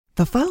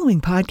The following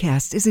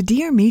podcast is a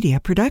Dear Media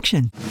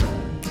production.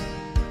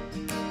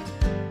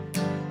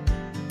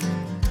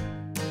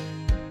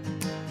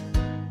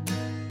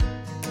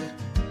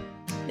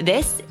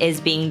 This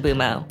is Being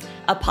Boomo,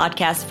 a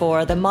podcast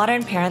for the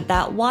modern parent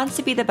that wants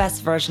to be the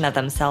best version of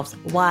themselves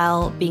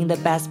while being the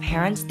best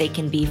parents they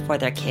can be for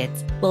their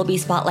kids. We'll be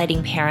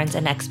spotlighting parents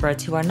and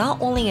experts who are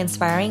not only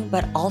inspiring,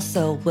 but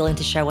also willing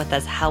to share with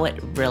us how it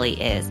really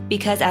is.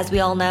 Because as we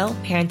all know,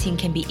 parenting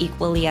can be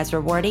equally as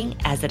rewarding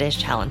as it is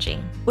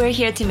challenging. We're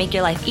here to make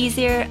your life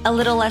easier, a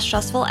little less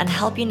stressful, and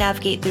help you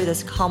navigate through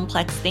this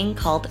complex thing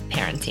called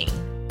parenting.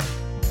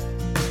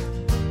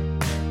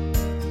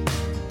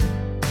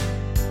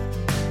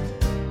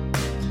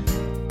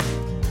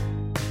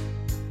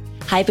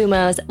 Hi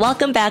Boomos,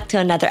 welcome back to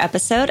another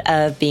episode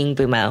of Being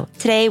Boomo.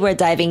 Today we're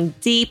diving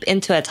deep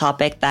into a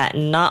topic that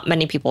not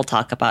many people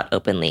talk about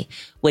openly,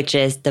 which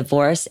is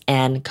divorce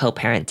and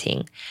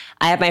co-parenting.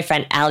 I have my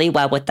friend Alli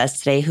Webb with us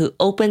today who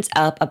opens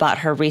up about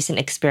her recent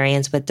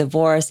experience with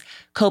divorce,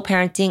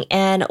 co-parenting,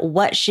 and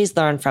what she's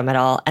learned from it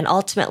all, and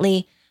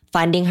ultimately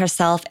finding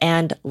herself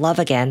and love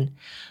again.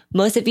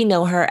 Most of you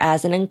know her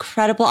as an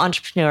incredible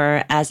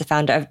entrepreneur, as the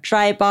founder of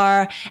Dry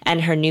Bar and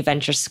her new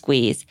venture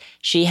Squeeze.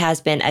 She has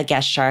been a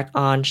guest shark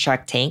on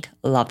Shark Tank,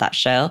 love that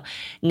show,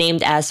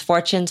 named as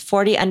Fortune's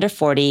 40 Under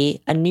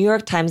 40, a New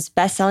York Times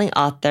bestselling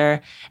author,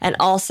 and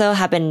also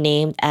have been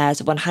named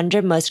as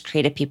 100 Most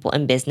Creative People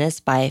in Business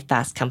by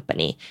Fast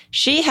Company.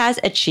 She has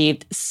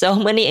achieved so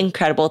many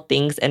incredible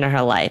things in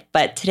her life,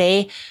 but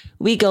today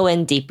we go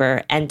in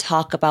deeper and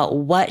talk about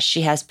what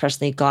she has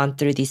personally gone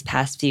through these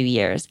past few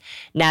years,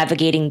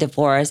 navigating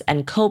divorce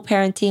and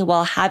co-parenting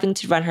while having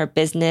to run her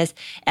business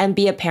and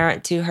be a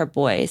parent to her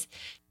boys.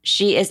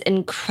 She is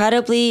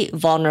incredibly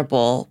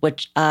vulnerable,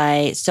 which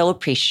I so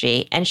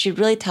appreciate, and she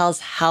really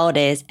tells how it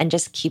is and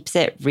just keeps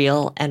it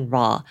real and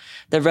raw.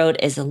 The road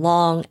is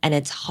long and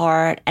it's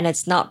hard and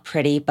it's not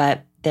pretty,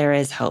 but there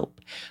is hope.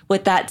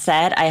 With that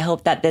said, I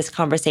hope that this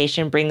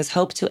conversation brings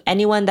hope to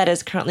anyone that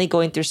is currently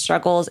going through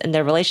struggles in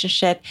their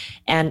relationship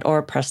and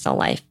or personal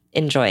life.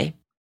 Enjoy.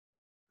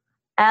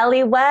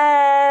 Alli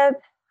Webb.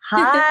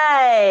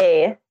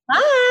 Hi.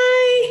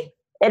 Hi.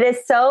 It is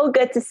so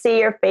good to see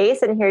your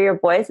face and hear your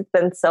voice. It's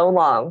been so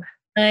long.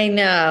 I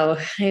know.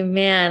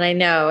 Man, I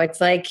know.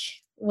 It's like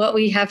what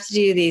we have to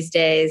do these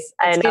days.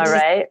 I know,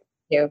 right?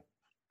 You.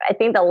 I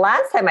think the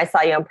last time I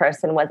saw you in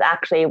person was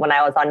actually when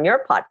I was on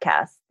your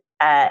podcast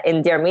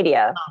in Dear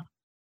Media,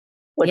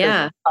 which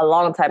is a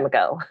long time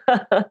ago.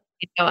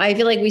 I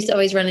feel like we used to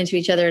always run into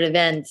each other at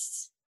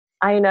events.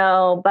 I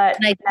know, but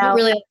and I don't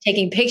really like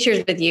taking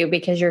pictures with you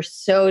because you're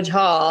so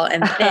tall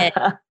and thin.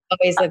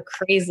 Always look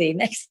crazy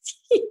next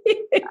to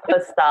you.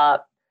 Oh,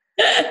 stop.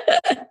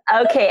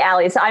 Okay,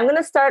 Alli. So I'm going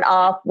to start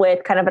off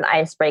with kind of an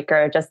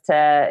icebreaker just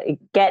to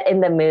get in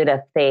the mood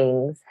of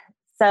things.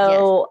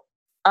 So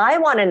I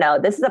want to know,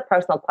 this is a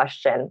personal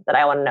question that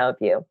I want to know of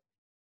you.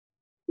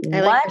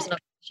 What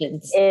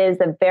is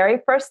the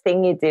very first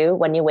thing you do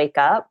when you wake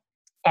up,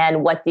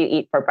 and what do you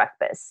eat for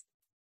breakfast?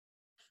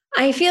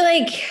 I feel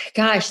like,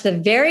 gosh, the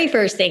very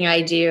first thing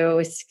I do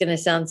is going to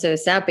sound so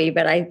sappy,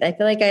 but I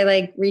feel like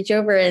I reach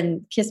over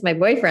and kiss my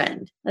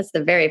boyfriend. That's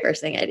the very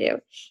first thing I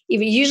do.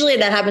 Usually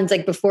that happens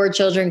like before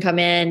children come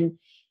in,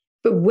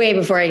 but way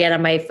before I get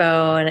on my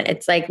phone.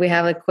 It's like we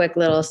have a quick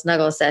little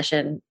snuggle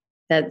session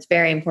that's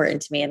very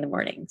important to me in the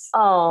mornings.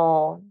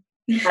 Oh,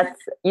 that's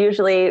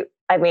usually,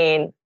 I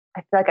feel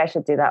like I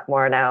should do that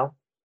more now.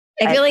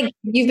 I feel like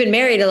you've been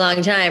married a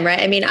long time, right?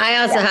 I mean, I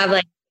also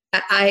have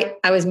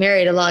I was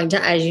married a long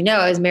time. As you know,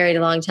 I was married a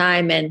long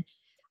time, and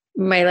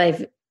my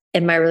life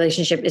and my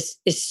relationship is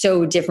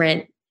so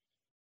different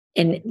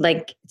and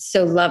like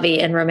so lovey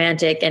and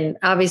romantic. And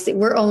obviously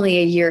we're only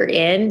a year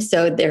in,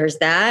 so there's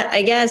that,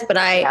 I guess. But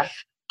I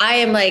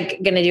am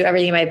like going to do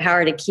everything in my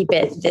power to keep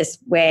it this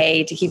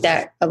way, to keep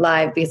that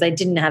alive, because I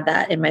didn't have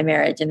that in my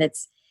marriage. And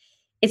it's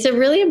a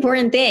really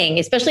important thing,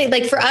 especially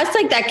like for us,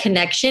 like that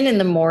connection in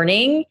the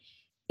morning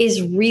is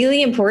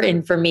really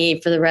important for me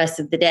for the rest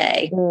of the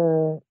day.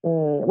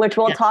 Which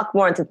we'll talk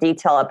more into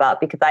detail about,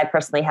 because I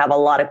personally have a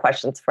lot of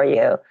questions for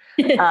you.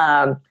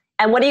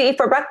 And what do you eat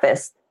for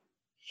breakfast?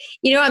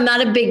 I'm not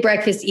a big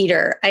breakfast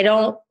eater. I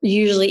don't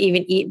usually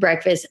even eat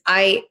breakfast.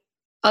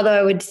 Although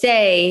I would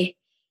say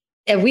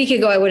a week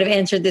ago, I would have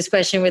answered this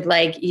question with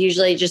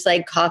usually just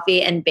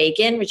coffee and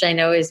bacon, which I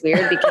know is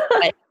weird because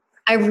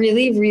I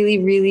really, really,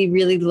 really,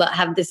 really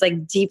have this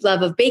deep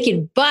love of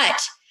bacon.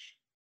 But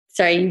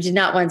sorry, you did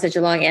not want such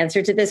a long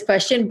answer to this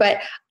question, but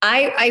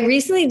I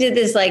recently did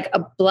this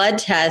a blood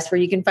test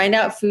where you can find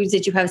out foods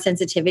that you have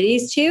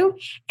sensitivities to.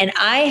 And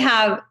I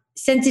have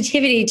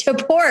sensitivity to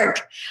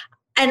pork.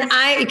 And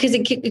because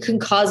it can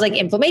cause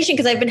inflammation,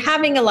 because I've been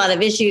having a lot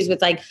of issues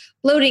with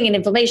bloating and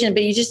inflammation,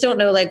 but you just don't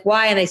know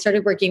why. And I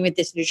started working with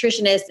this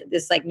nutritionist,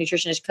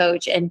 nutritionist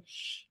coach. And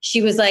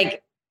she was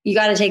like, you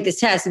got to take this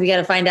test and we got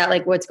to find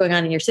out what's going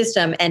on in your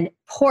system. And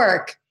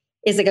pork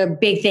is a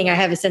big thing I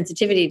have a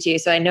sensitivity to.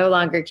 So I no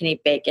longer can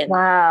eat bacon.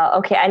 Wow.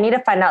 Okay. I need to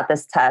find out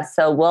this test.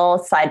 So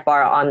we'll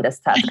sidebar on this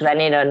test because I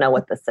need to know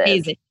what this is.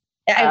 Amazing.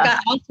 I've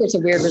got all sorts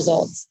of weird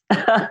results.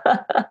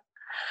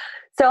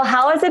 So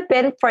how has it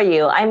been for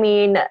you? I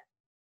mean,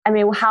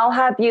 how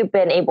have you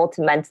been able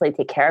to mentally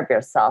take care of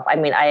yourself? I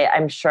mean,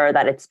 I'm sure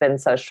that it's been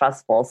so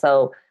stressful.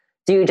 So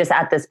do you just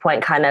at this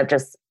point kind of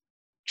just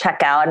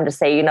check out and just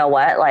say, you know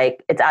what,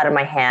 like it's out of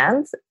my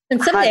hands?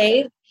 And some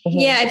days,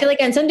 yeah, I feel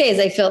like on some days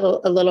I feel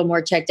a little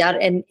more checked out.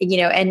 And,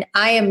 and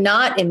I am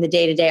not in the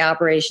day-to-day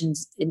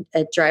operations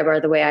at Dry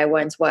Bar the way I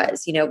once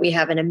was. We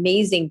have an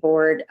amazing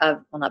board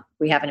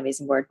we have an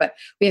amazing board, but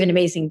we have an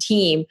amazing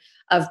team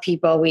of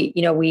people.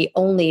 We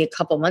only a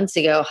couple months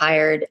ago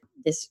hired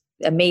this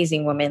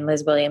amazing woman,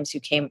 Liz Williams,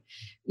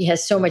 he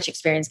has so much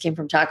experience, came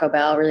from Taco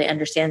Bell, really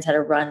understands how to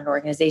run an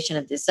organization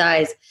of this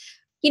size.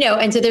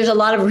 And so there's a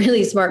lot of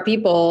really smart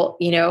people,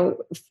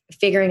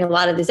 figuring a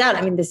lot of this out.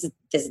 I mean, this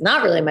is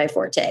not really my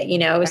forte,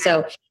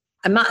 so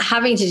I'm not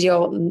having to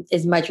deal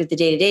as much with the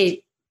day to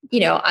day.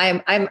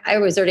 I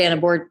was already on a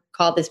board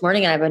call this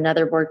morning, and I have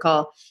another board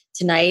call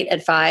tonight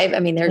at 5. I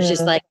mean, there's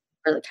just like,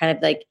 we're kind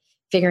of like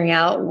figuring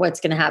out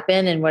what's going to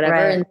happen and whatever.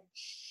 Right. And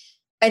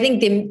I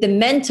think the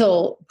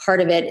mental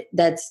part of it,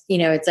 that's,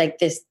 it's like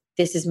this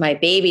is my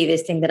baby,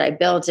 this thing that I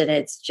built, and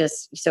it's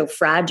just so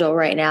fragile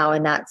right now.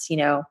 And that's,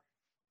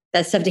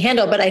 that's tough to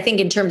handle. But I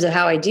think in terms of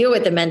how I deal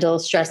with the mental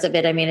stress of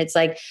it, I mean, it's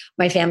like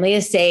my family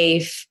is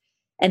safe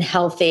and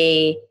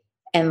healthy.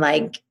 And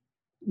like,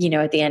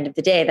 at the end of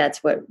the day,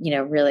 that's what,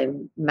 really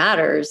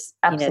matters.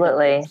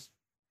 Absolutely.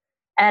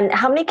 And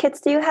how many kids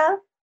do you have?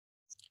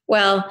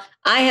 Well,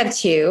 I have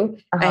 2.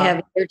 I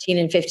have 13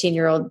 and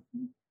 15-year-old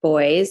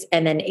boys.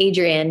 And then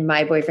Adrian,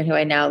 my boyfriend, who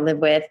I now live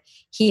with,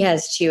 he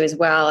has 2 as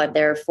well. And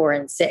they're 4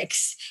 and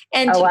 6.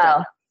 And oh,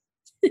 wow.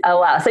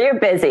 Oh, wow. So you're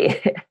busy.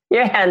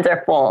 Your hands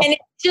are full. And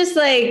it's just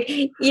like,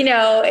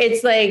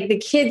 it's like the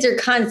kids are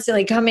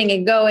constantly coming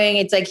and going.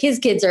 It's like his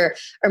kids are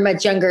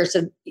much younger.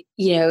 So,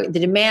 the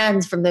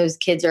demands from those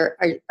kids are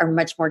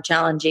much more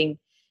challenging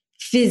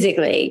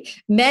physically.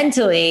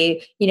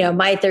 Mentally,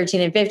 my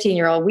 13 and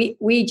 15-year-old,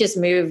 we just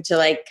moved to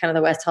like kind of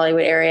the West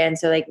Hollywood area. And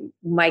so like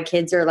my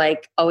kids are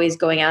like always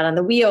going out on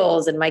the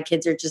wheels, and my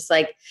kids are just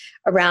like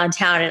around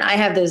town. And I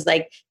have those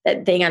like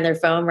that thing on their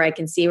phone where I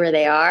can see where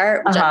they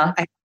are, which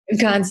I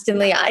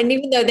constantly. And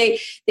even though they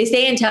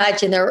stay in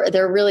touch and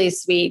they're really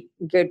sweet,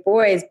 good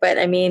boys, but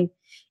I mean,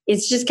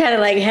 it's just kind of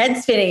like head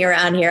spinning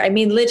around here. I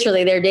mean,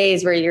 literally there are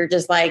days where you're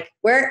just like,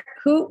 where,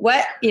 who,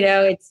 what,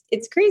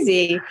 it's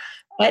crazy,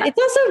 but it's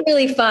also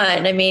really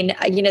fun. I mean,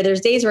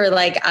 there's days where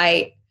like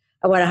I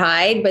want to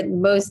hide, but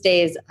most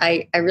days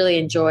I really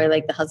enjoy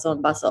like the hustle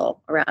and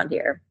bustle around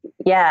here.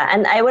 Yeah.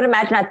 And I would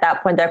imagine at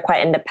that point, they're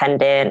quite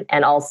independent,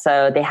 and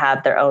also they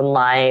have their own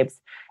lives.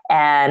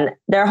 And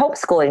they're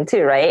homeschooling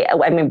too, right?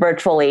 I mean,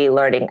 virtually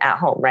learning at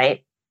home,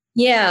 right?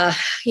 Yeah.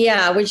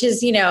 Yeah. Which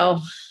is,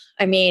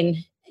 I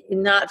mean,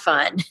 not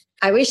fun.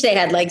 I wish they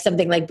had like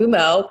something like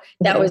Bumo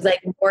that was like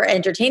more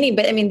entertaining,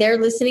 but I mean, they're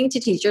listening to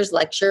teachers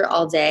lecture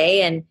all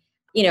day. And,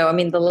 I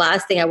mean, the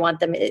last thing I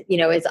want them,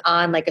 is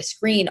on like a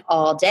screen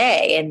all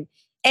day.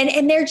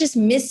 And they're just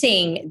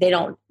missing,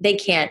 they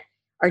can't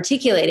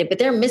articulate it, but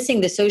they're missing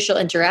the social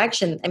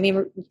interaction. I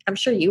mean, I'm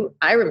sure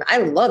I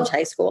loved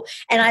high school,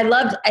 and I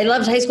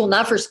loved high school,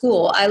 not for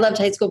school. I loved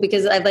high school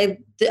because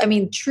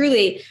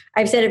truly,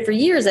 I've said it for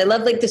years. I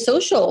love like the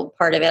social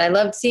part of it. I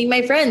loved seeing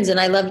my friends, and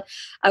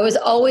I was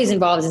always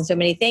involved in so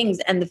many things.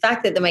 And the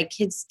fact that my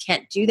kids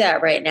can't do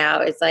that right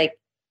now is like,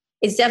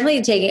 it's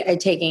definitely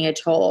taking a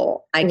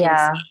toll. I can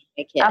see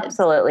my kids.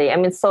 Absolutely. I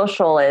mean,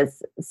 social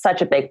is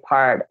such a big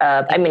part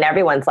of,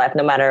 everyone's life,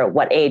 no matter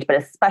what age, but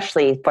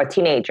especially for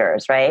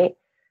teenagers, right?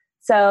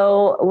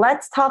 So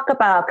let's talk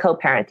about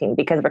co-parenting,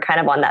 because we're kind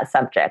of on that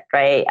subject,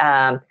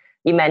 right?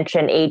 You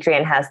mentioned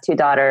Adrian has 2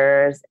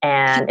 daughters,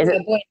 and is it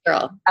a boy and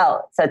girl?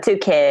 Oh, so 2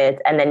 kids,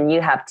 and then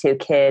you have 2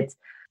 kids.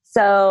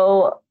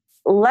 So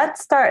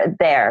let's start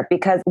there,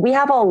 because we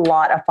have a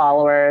lot of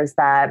followers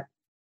that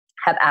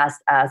have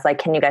asked us, like,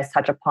 can you guys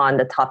touch upon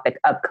the topic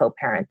of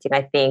co-parenting?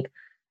 I think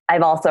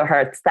I've also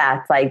heard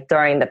stats like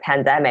during the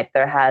pandemic,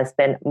 there has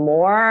been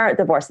more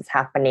divorces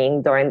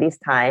happening during these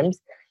times.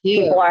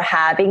 Yeah. People are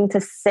having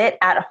to sit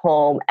at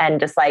home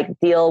and just like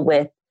deal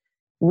with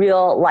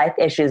real life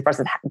issues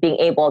versus being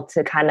able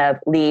to kind of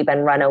leave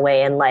and run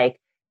away, and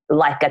like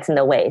life gets in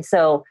the way.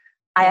 So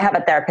I have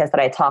a therapist that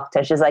I talk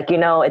to. She's like,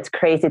 it's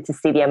crazy to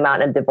see the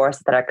amount of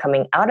divorces that are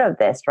coming out of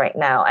this right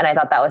now. And I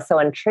thought that was so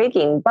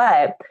intriguing.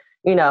 But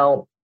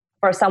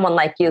for someone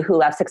like you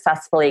who have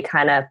successfully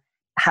kind of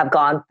have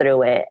gone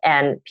through it,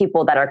 and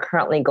people that are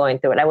currently going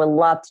through it, I would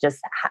love to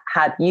just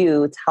have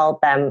you tell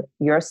them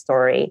your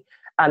story,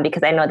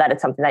 because I know that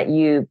it's something that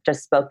you've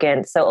just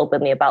spoken so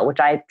openly about, which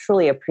I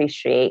truly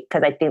appreciate,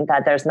 because I think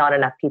that there's not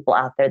enough people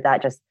out there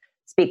that just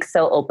speak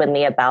so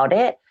openly about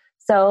it.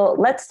 So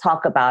let's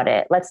talk about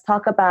it. Let's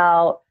talk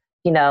about,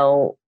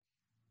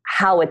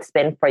 how it's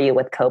been for you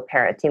with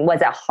co-parenting.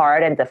 Was it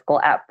hard and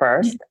difficult at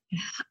first?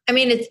 I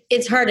mean,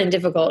 it's hard and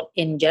difficult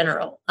in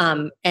general.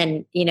 And,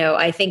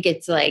 I think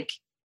it's like,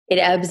 it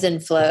ebbs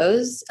and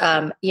flows.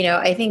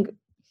 I think,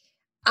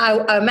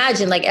 I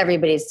imagine like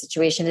everybody's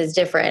situation is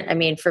different. I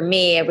mean, for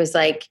me, it was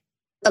like,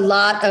 a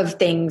lot of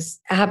things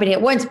happening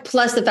at once,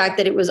 plus the fact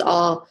that it was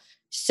all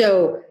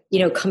so,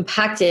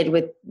 compacted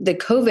with the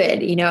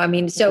COVID, I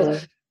mean, so,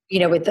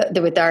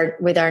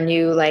 with our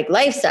new like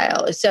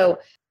lifestyle. So,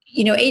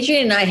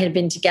 Adrian and I had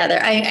been together.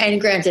 And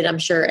granted, I'm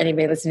sure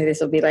anybody listening to this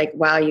will be like,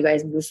 wow, you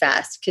guys move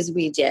fast, because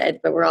we did.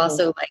 But we're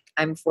also like,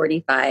 I'm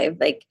 45,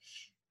 like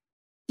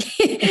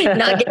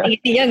not getting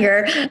any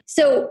younger.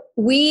 So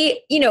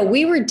we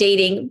were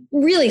dating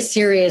really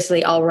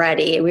seriously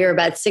already. We were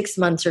about 6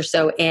 months or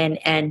so in,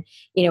 and,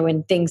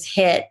 when things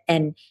hit,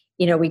 and,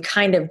 we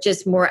kind of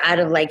just more out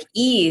of like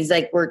ease,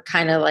 like we're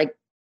kind of like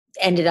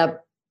ended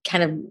up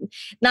kind of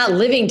not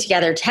living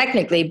together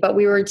technically, but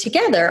we were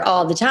together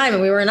all the time,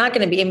 and we were not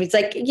going to be. And it's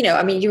like,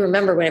 I mean, you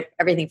remember when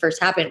everything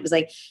first happened, it was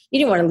like, you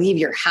didn't want to leave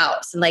your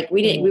house. And like,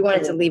 we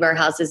wanted to leave our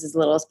houses as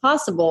little as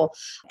possible.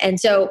 And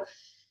so,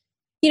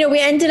 we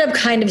ended up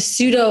kind of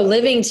pseudo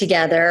living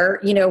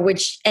together,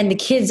 and the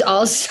kids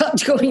all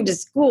stopped going to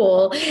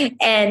school.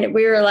 And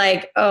we were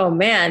like, oh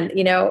man,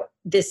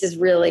 this is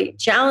really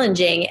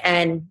challenging.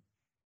 And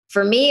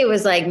for me, it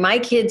was like my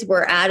kids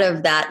were out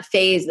of that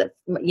phase that,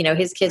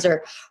 his kids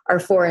are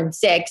 4 and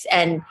 6.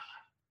 And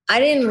I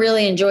didn't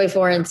really enjoy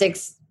 4 and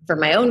 6 for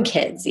my own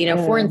kids.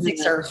 4 and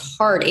 6 are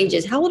hard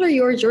ages. How old are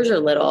yours? Yours are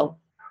little.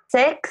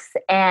 6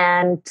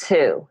 and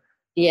 2.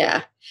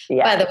 Yeah.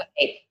 By the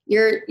way,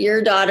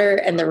 your daughter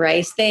and the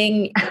rice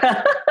thing.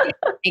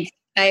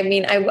 I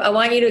mean, I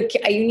want you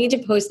need to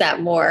post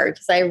that more,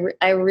 because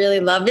I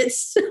really love it.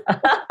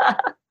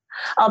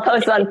 I'll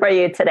post one for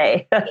you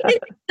today.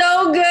 It's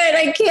so good.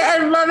 I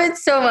love it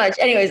so much.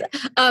 Anyways,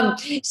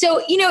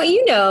 so,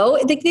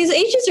 these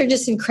ages are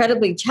just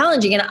incredibly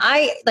challenging. And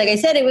like I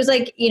said, it was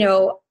like,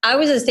 I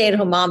was a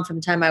stay-at-home mom from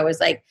the time I was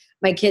like,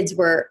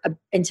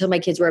 until my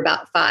kids were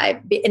about 5.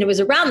 And it was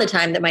around the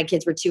time that my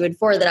kids were 2 and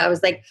 4 that I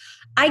was like,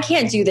 I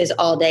can't do this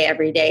all day,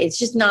 every day. It's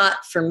just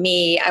not for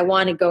me. I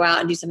want to go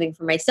out and do something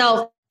for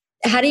myself.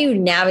 How do you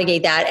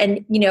navigate that?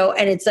 And,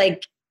 and it's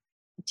like,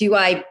 do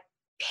I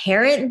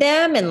parent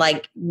them and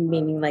like,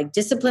 meaning like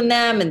discipline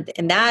them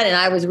and that? And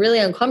I was really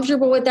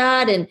uncomfortable with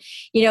that. And,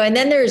 and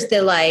then there's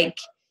the like,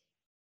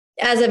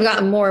 as I've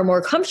gotten more and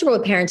more comfortable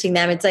with parenting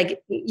them, it's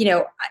like,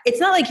 it's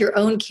not like your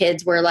own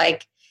kids where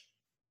like,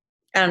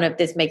 I don't know if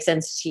this makes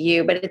sense to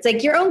you, but it's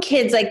like your own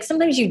kids, like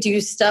sometimes you do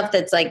stuff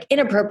that's like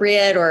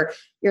inappropriate, or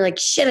you're like,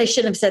 shit, I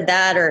shouldn't have said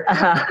that, or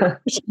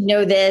you should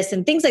know this,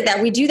 and things like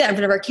that. We do that in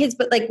front of our kids.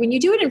 But like when you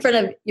do it in front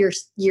of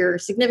your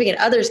significant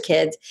other's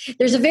kids,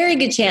 there's a very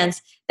good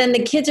chance then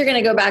the kids are going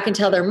to go back and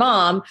tell their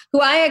mom, who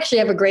I actually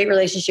have a great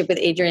relationship with,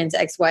 Adrian's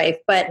ex-wife,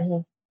 but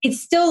it's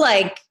still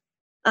like,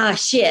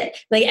 shit.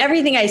 Like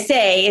everything I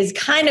say is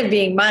kind of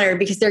being monitored,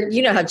 because they're,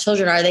 how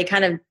children are. They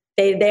kind of,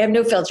 they have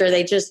no filter.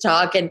 They just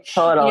talk. And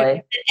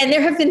totally. And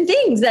there have been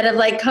things that have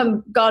like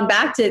gone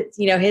back to,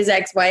 his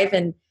ex-wife,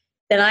 and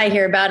then I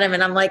hear about him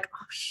and I'm like,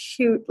 oh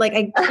shoot. Like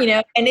and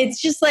it's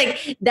just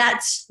like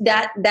that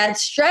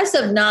stress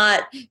of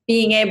not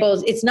being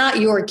able, it's not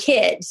your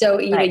kid. So,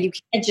 right. You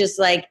can't just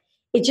like,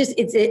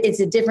 it's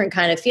a different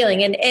kind of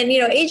feeling. And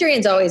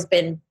Adrian's always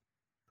been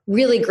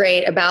really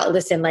great about,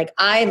 listen, like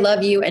I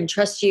love you and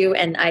trust you.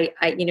 And I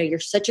you're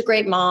such a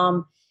great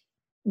mom.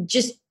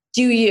 Just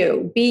do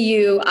you, be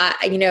you.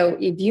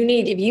 If you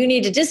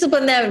need to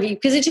discipline them,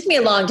 because it took me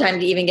a long time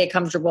to even get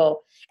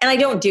comfortable. And I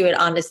don't do it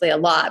honestly a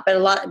lot, but a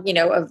lot,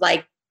 of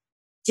like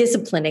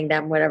disciplining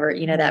them, whatever,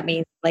 that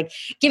means, like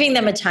giving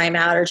them a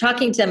timeout or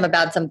talking to them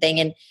about something.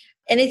 And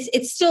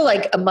it's still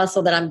like a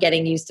muscle that I'm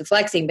getting used to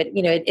flexing, but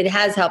it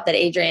has helped that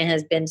Adrian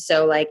has been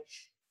so like,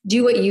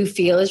 do what you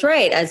feel is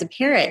right as a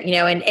parent,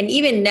 and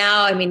even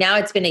now, now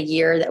it's been a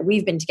year that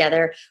we've been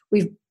together.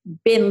 We've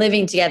been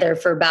living together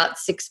for about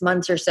 6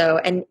 months or so.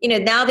 And,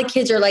 now the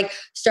kids are like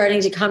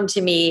starting to come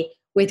to me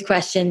with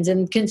questions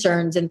and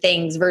concerns and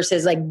things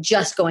versus like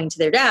just going to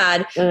their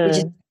dad, which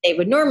is what they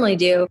would normally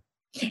do.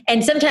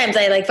 And sometimes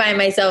I like find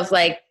myself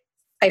like,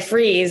 I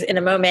freeze in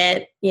a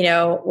moment,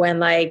 when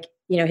like,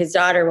 his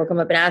daughter will come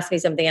up and ask me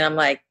something and I'm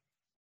like,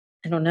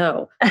 I don't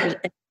know.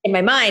 In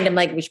my mind, I'm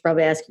like, we should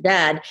probably ask your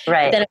dad.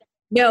 Right. But then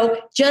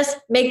no, just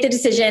make the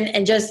decision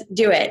and just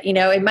do it.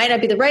 It might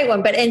not be the right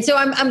one, and so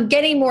I'm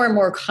getting more and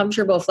more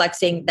comfortable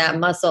flexing that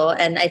muscle.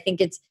 And I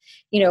think it's,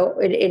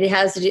 it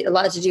has a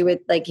lot to do with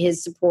like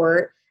his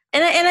support.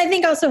 And I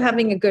think also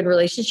having a good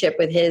relationship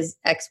with his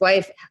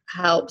ex-wife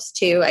helps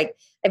too. I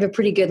have a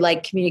pretty good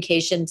like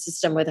communication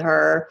system with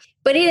her,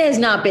 but it has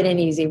not been an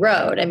easy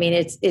road.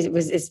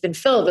 It's been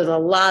filled with a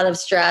lot of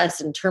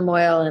stress and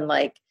turmoil and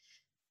like,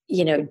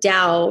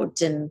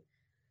 doubt, and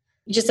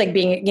just like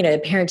being,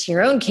 parenting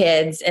your own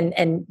kids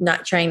and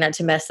not trying not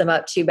to mess them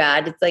up too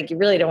bad. It's like, you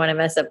really don't want to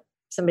mess up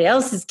somebody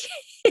else's kid.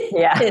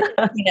 Yeah.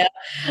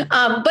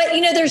 But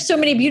there's so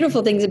many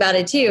beautiful things about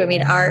it too.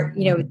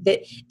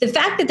 The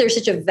fact that there's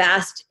such a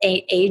vast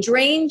age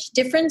range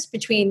difference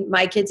between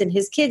my kids and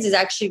his kids is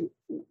actually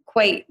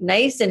quite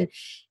nice. And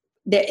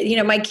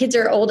my kids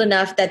are old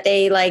enough that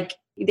they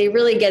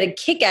really get a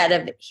kick out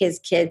of his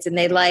kids, and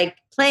they like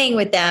playing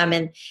with them,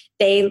 and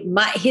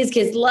his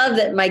kids love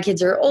that my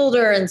kids are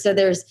older. And so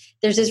there's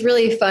this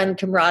really fun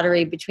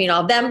camaraderie between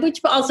all of them, which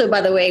also,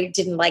 by the way,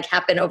 didn't like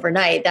happen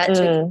overnight. That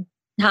took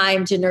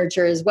time to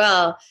nurture as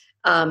well.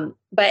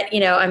 But,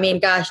 I mean,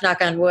 gosh,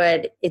 knock on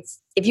wood,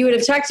 if you would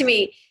have talked to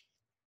me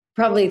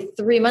probably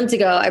 3 months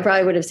ago, I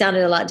probably would have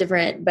sounded a lot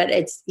different. But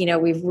it's,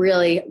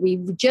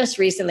 we've just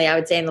recently, I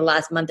would say in the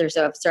last month or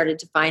so, have started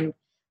to find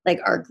like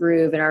our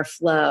groove and our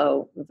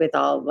flow with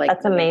all like.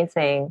 That's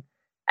amazing.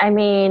 I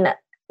mean,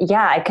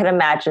 yeah, I could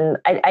imagine.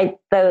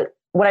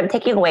 What I'm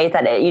taking away is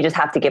that you just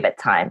have to give it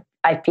time.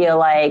 I feel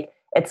like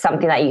it's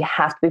something that you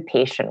have to be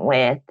patient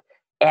with,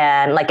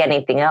 and like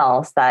anything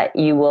else, that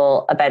you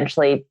will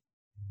eventually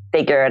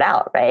figure it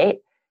out, right?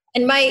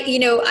 And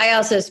I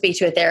also speak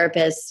to a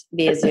therapist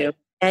via Zoom.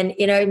 And,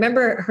 I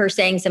remember her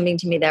saying something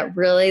to me that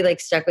really like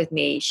stuck with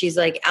me. She's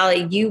like,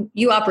 Alli,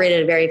 you operate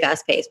at a very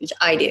fast pace, which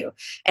I do.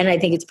 And I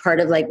think it's part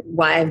of like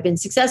why I've been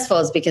successful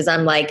is because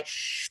I'm like,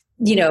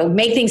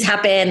 make things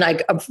happen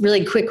like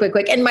really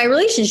quick. And my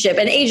relationship,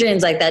 and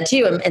Adrian's like that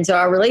too. And so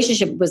our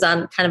relationship was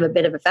on kind of a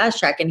bit of a fast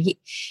track. And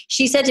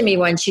she said to me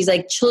once, she's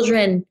like,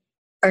 children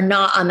are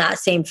not on that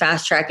same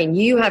fast track. And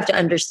you have to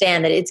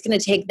understand that it's going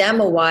to take them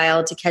a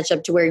while to catch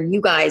up to where you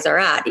guys are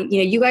at.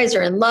 You guys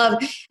are in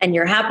love and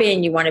you're happy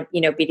and you want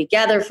to, be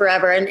together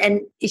forever.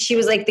 And she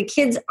was like, the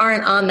kids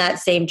aren't on that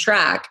same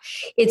track.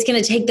 It's going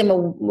to take them a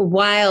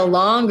while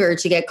longer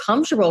to get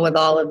comfortable with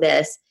all of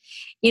this,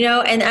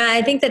 and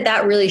I think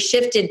that really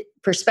shifted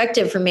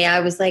perspective for me. I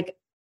was like,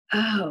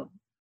 oh,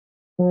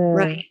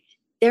 right.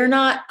 They're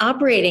not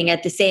operating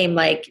at the same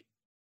like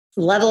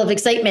level of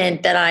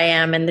excitement that I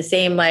am, and the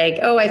same like,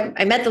 oh,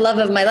 I met the love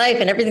of my life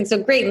and everything's so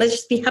great and let's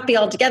just be happy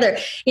all together.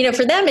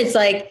 For them, it's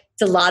like,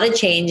 it's a lot of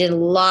change and a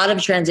lot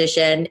of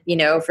transition,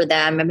 for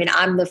them. I mean,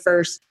 I'm the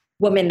first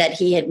woman that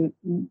he had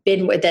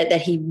been with that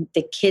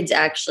the kids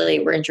actually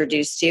were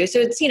introduced to. So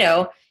it's,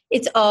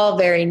 it's all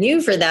very new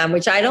for them,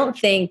 which I don't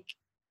think,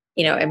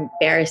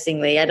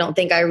 embarrassingly, I don't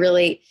think I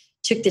really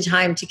took the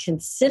time to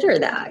consider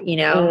that,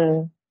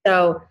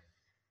 So,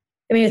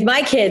 I mean, with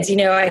my kids,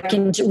 I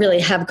can really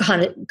have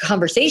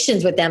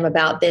conversations with them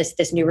about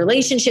this new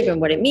relationship and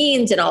what it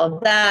means and all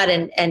of that.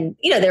 And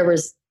there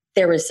was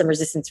some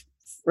resistance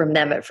from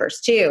them at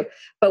first too.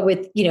 But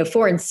with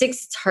 4 and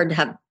 6, it's hard to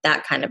have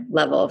that kind of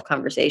level of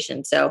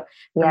conversation. So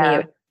for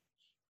me,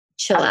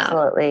 chill out.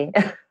 Absolutely.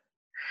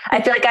 I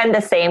feel like I'm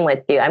the same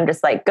with you. I'm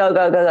just like, go,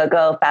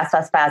 fast.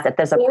 If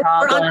there's a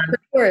problem. We're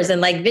entrepreneurs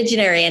and like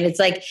visionary. And it's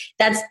like,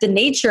 that's the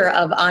nature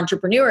of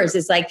entrepreneurs.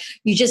 It's like,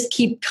 you just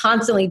keep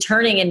constantly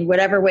turning in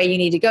whatever way you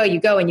need to go. You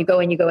go and you go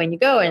and you go and you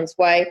go. And it's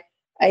why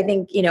I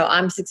think,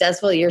 I'm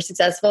successful. You're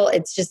successful.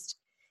 It's just,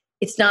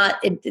 it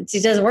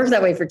doesn't work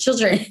that way for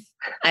children.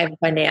 I'm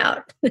finding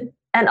out.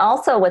 And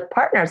also with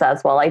partners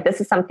as well. Like this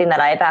is something that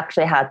I've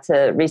actually had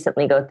to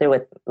recently go through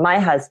with my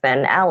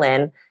husband,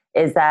 Alan,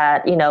 is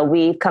that,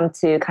 we've come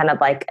to kind of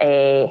like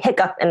a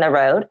hiccup in the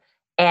road.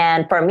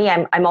 And for me,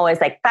 I'm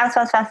always like fast.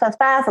 Let's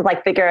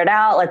like figure it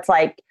out. Let's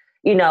like,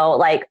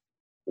 like,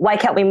 why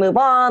can't we move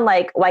on?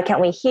 Like, why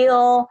can't we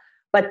heal?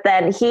 But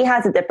then he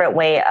has a different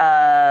way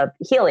of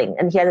healing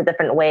and he has a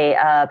different way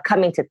of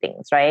coming to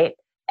things. Right.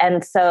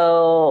 And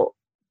so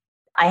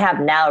I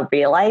have now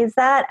realized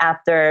that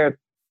after,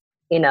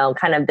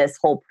 kind of this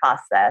whole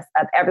process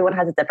of everyone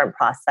has a different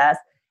process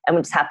and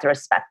we just have to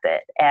respect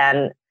it.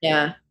 And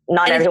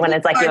not everyone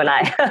is like you and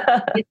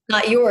I. It's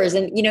not yours.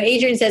 And,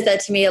 Adrian says that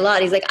to me a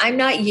lot. He's like, I'm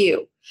not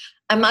you.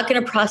 I'm not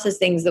going to process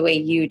things the way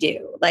you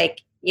do.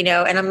 Like, and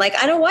I'm like,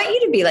 I don't want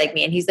you to be like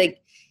me. And he's like,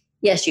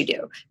 yes, you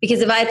do. Because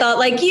if I thought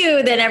like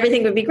you, then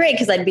everything would be great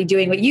because I'd be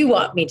doing what you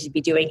want me to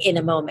be doing in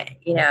a moment,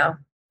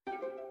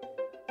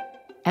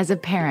 As a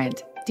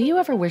parent, do you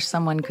ever wish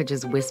someone could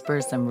just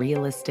whisper some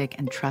realistic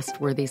and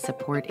trustworthy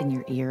support in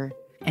your ear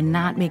and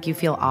not make you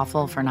feel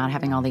awful for not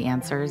having all the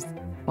answers?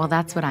 Well,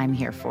 that's what I'm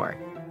here for.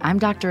 I'm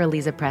Dr.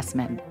 Eliza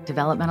Pressman,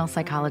 developmental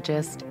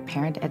psychologist,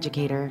 parent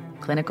educator,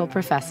 clinical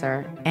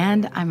professor,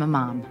 and I'm a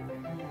mom.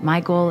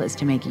 My goal is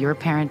to make your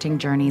parenting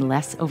journey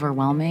less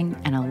overwhelming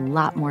and a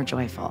lot more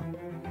joyful.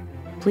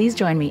 Please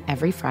join me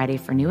every Friday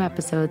for new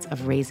episodes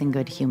of Raising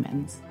Good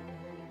Humans.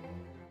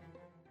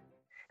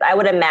 I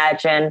would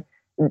imagine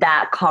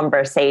that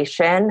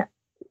conversation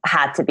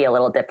had to be a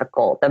little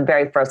difficult, the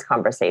very first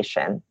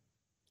conversation.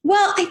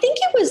 Well,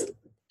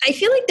 I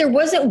feel like there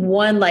wasn't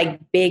one like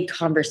big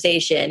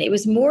conversation. It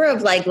was more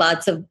of like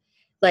lots of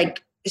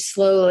like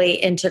slowly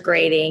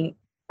integrating.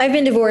 I've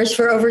been divorced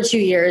for over 2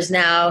 years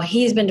now.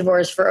 He's been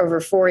divorced for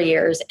over 4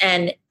 years.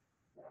 And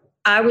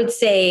I would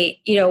say,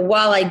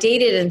 while I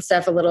dated and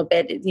stuff a little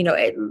bit,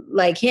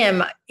 like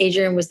him,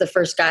 Adrian was the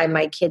first guy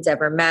my kids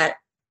ever met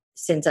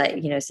since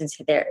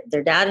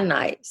their dad and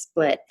I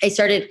split. I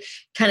started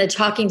kind of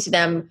talking to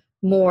them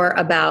more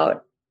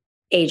about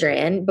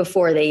Adrian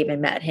before they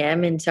even met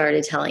him and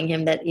started telling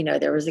him that,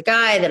 there was a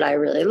guy that I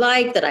really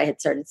liked that I had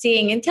started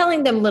seeing and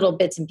telling them little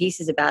bits and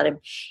pieces about him,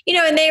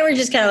 and they were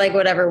just kind of like,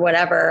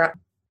 whatever.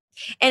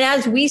 And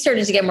as we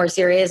started to get more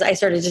serious, I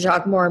started to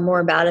talk more and more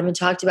about him and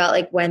talked about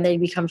like when they'd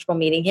be comfortable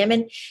meeting him.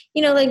 And,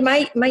 like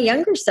my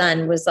younger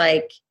son was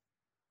like,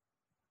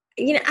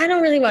 I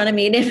don't really want to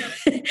meet him.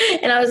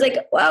 And I was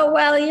like,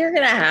 well, you're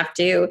going to have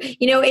to,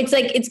 it's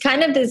like, it's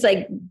kind of this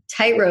like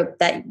tightrope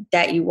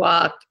that you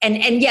walk.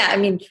 And yeah, I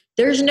mean,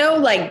 there's no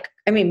like,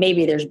 I mean,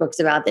 maybe there's books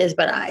about this,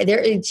 but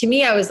to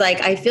me, I was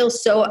like, I feel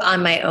so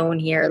on my own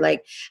here.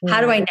 Like,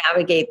 how do I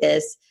navigate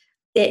this?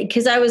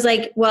 Because I was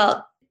like,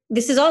 well,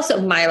 this is also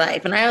my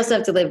life, and I also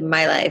have to live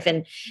my life.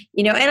 And,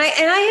 and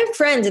I have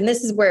friends, and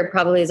this is where it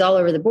probably is all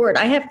over the board.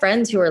 I have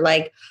friends who are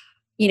like,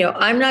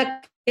 I'm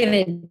not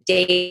going to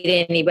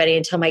date anybody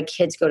until my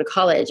kids go to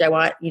college. I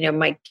want,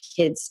 my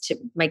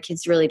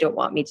kids really don't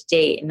want me to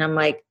date. And I'm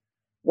like,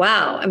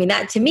 wow. I mean,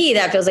 that to me,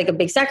 that feels like a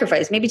big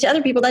sacrifice. Maybe to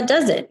other people that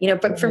doesn't,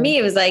 but for me,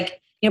 it was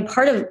like,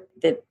 part of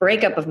the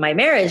breakup of my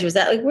marriage was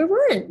that like, we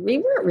weren't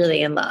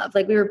really in love.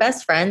 Like we were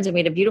best friends and we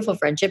had a beautiful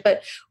friendship,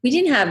 but we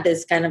didn't have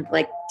this kind of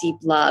like deep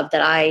love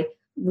that I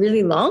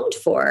really longed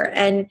for.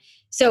 And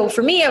so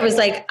for me, I was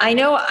like, I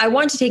know I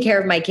want to take care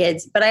of my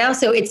kids, but I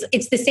also,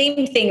 it's the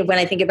same thing when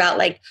I think about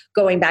like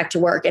going back to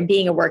work and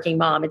being a working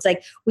mom. It's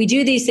like, we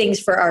do these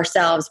things for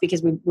ourselves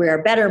because we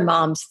are better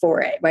moms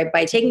for it, right?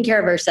 By taking care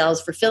of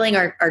ourselves, fulfilling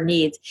our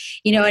needs,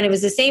 and it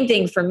was the same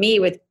thing for me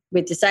with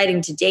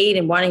deciding to date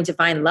and wanting to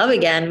find love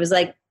again. It was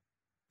like,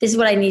 this is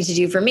what I need to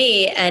do for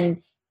me.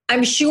 And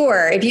I'm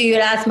sure if you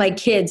had asked my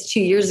kids 2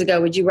 years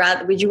ago, would you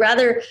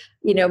rather,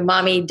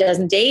 mommy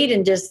doesn't date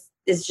and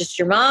is just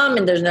your mom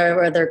and there's no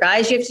other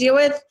guys you have to deal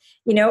with,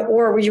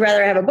 or would you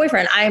rather have a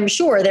boyfriend? I'm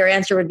sure their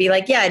answer would be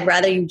like, yeah, I'd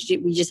rather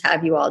we just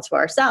have you all to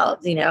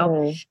ourselves,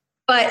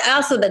 But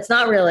also that's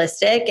not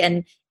realistic.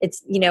 And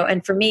it's,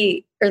 and for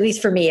me, or at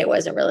least for me, it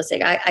wasn't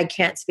realistic. I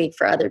can't speak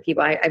for other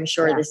people. I'm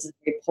sure this is a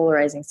very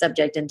polarizing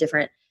subject and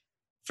different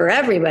for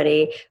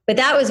everybody, but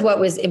that was what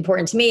was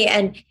important to me.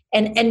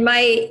 And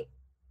my,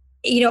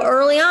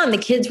 early on, the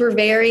kids were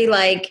very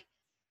like,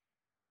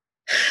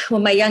 well,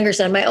 my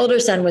older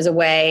son was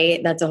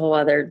away. That's a whole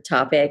other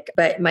topic,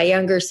 but my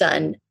younger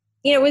son,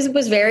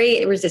 was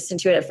very resistant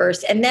to it at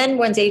first. And then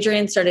once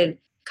Adrian started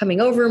coming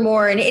over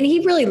more and he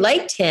really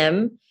liked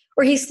him,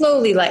 or he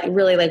slowly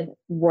really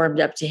warmed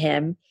up to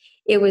him.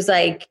 It was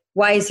like,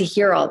 why is he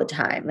here all the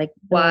time? Like,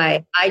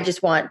 why? I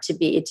just want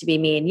it to be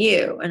me and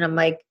you. And I'm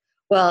like,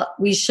 well,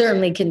 we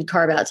certainly can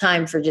carve out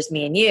time for just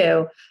me and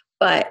you,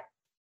 but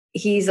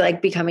he's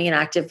like becoming an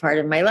active part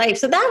of my life.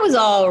 So that was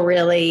all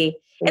really,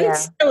 and it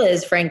still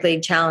is frankly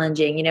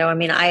challenging. I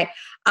mean,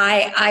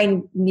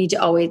 I need to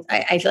always,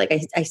 I feel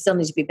like I still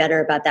need to be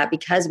better about that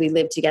because we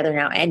live together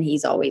now and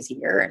he's always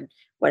here and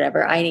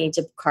whatever. I need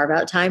to carve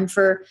out time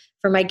for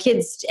my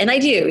kids. And I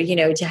do,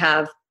 to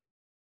have,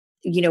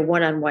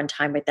 one-on-one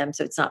time with them.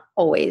 So it's not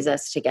always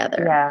us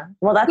together. Yeah.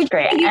 Well, that's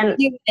great. And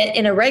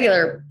in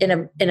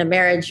a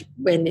marriage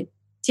when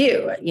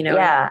too,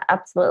 Yeah,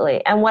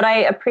 absolutely. And what I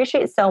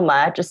appreciate so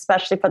much,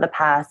 especially for the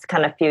past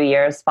kind of few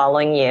years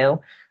following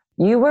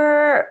you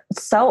were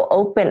so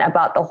open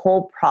about the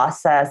whole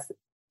process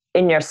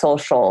in your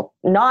social,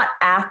 not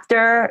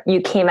after you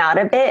came out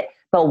of it,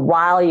 but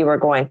while you were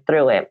going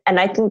through it. And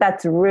I think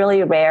that's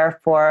really rare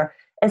for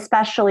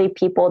especially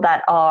people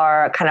that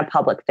are kind of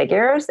public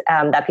figures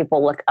that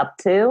people look up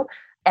to.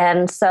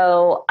 And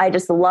so I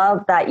just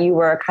love that you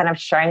were kind of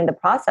sharing the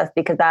process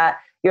because that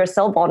you're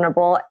so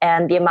vulnerable,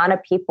 and the amount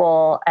of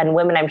people and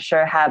women I'm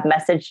sure have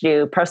messaged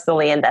you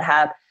personally and that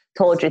have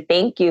told you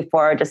thank you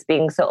for just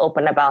being so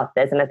open about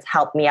this, and it's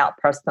helped me out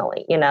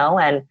personally,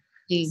 and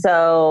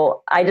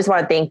so I just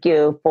want to thank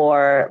you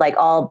for like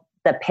all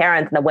the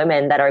parents and the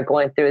women that are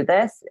going through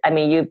this. I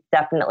mean, you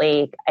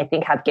definitely, I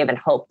think, have given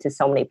hope to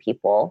so many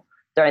people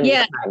during these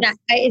times. Yeah,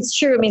 it's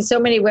true. I mean, so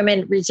many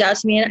women reach out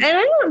to me, and I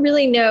don't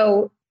really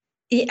know.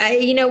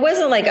 It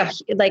wasn't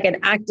like an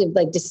active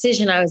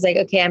decision. I was like,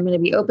 okay, I'm going to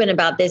be open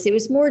about this. It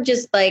was more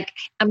just like,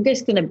 I'm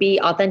just going to be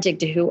authentic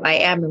to who I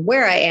am and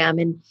where I am.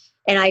 And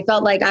I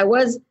felt like I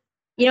was,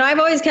 I've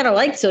always kind of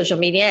liked social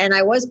media, and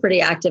I was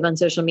pretty active on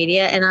social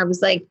media. And I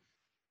was like,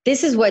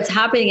 this is what's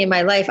happening in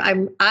my life.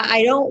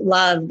 I don't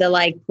love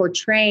the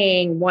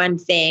portraying one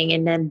thing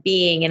and then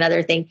being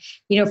another thing,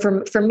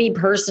 for me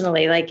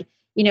personally,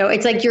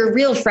 it's like your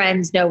real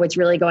friends know what's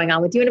really going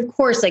on with you. And of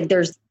course,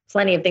 there's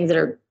plenty of things that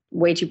are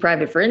way too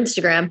private for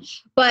Instagram,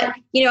 but,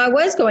 I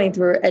was going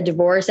through a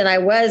divorce and I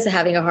was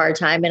having a hard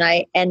time.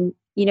 And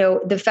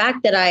the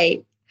fact that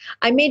I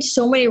made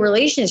so many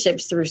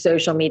relationships through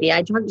social media.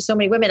 I talked to so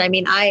many women. I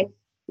mean, I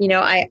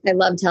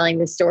love telling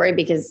this story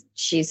because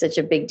she's such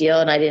a big deal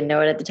and I didn't know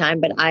it at the time,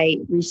 but I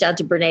reached out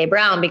to Brene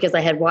Brown because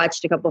I had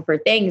watched a couple of her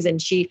things, and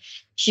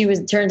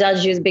turns out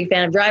she was a big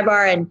fan of Dry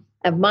Bar and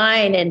of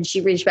mine. And she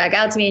reached back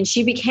out to me, and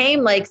she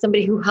became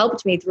somebody who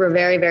helped me through a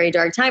very, very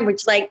dark time,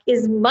 which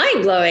is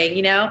mind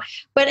blowing,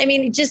 but I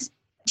mean, just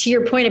to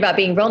your point about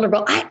being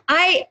vulnerable,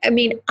 I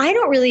mean, I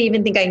don't really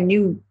even think I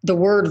knew the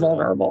word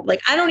vulnerable.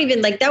 I don't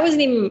even that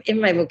wasn't even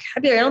in my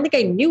vocabulary. I don't think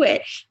I knew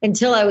it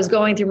until I was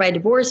going through my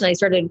divorce, and I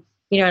started,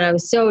 and I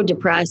was so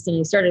depressed, and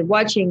I started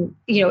watching,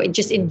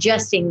 just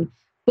ingesting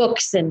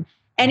books and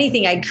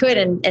anything I could.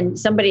 And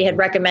somebody had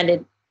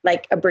recommended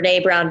like a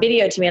Brene Brown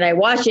video to me, and I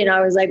watched it and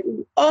I was like,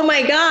 oh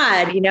my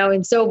God,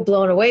 and so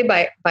blown away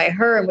by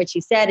her and what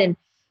she said. And,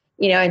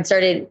 and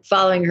started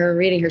following her,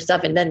 reading her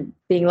stuff, and then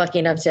being lucky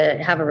enough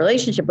to have a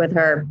relationship with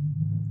her.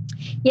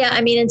 Yeah.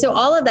 I mean, and so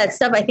all of that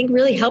stuff, I think,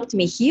 really helped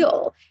me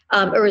heal.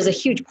 It was a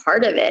huge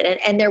part of it.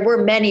 And there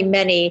were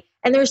many,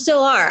 and there still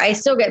are. I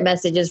still get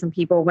messages from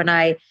people when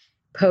I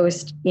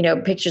post,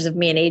 pictures of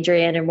me and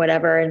Adrian and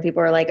whatever. And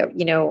people are like,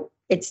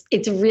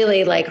 it's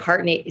really like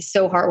heartening. It's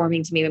so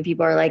heartwarming to me when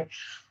people are like,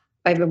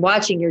 I've been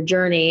watching your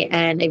journey,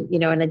 and,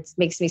 and it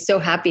makes me so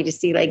happy to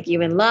see like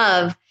you in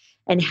love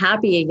and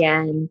happy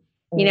again,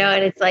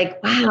 and it's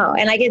like, wow.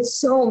 And I get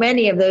so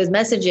many of those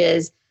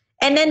messages.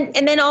 And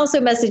then also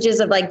messages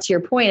of, like, to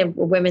your point, of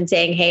women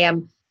saying, hey,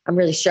 I'm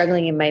really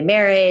struggling in my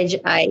marriage.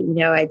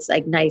 It's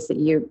like nice that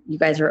you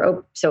guys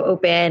are so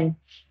open.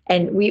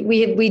 And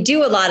we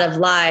do a lot of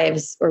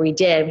lives, or we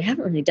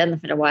haven't really done them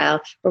in a while,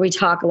 where we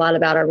talk a lot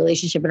about our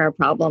relationship and our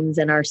problems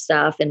and our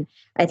stuff. And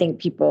I think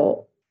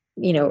people,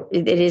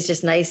 it is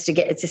just nice to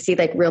get to see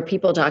like real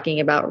people talking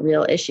about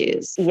real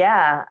issues.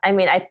 Yeah. I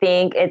mean, I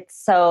think it's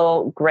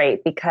so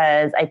great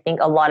because I think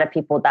a lot of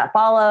people that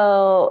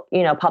follow,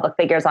 public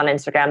figures on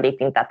Instagram, they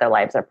think that their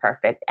lives are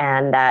perfect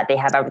and that they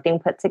have everything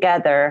put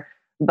together.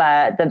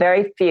 But the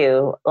very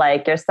few,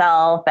 like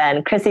yourself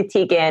and Chrissy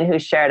Teigen, who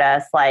shared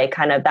us like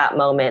kind of that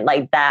moment,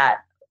 like that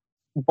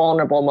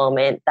vulnerable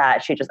moment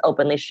that she just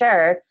openly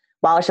shared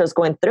while she was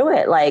going through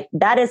it, like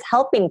that is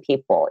helping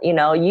people.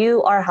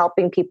 You are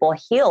helping people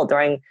heal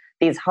during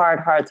these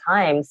hard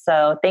times.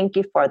 So thank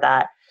you for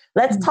that.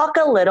 Let's talk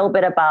a little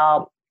bit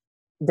about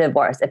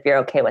divorce, if you're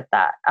okay with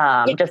that.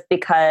 Just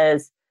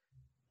because,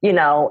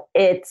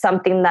 it's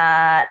something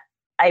that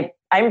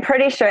I'm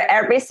pretty sure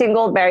every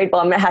single married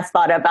woman has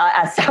thought about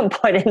at some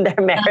point in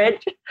their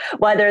marriage,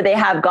 whether they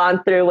have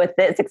gone through with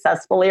it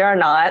successfully or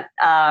not.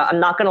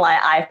 I'm not going to lie,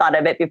 I've thought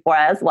of it before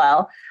as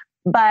well.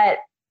 But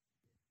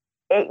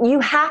you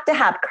have to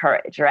have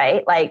courage,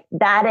 right? Like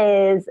that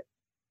is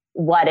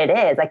what it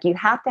is. Like you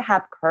have to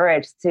have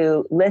courage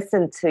to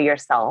listen to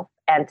yourself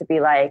and to be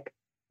like,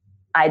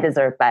 I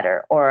deserve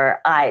better, or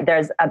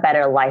there's a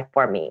better life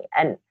for me.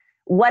 And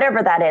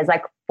whatever that is,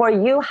 like for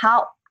you,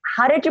 how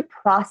did you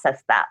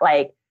process that?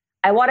 Like,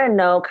 I want to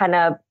know kind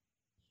of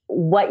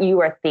what you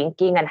were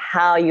thinking and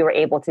how you were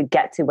able to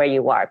get to where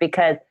you are,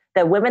 because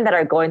the women that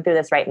are going through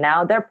this right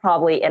now, they're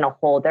probably in a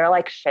hole. They're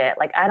like, shit,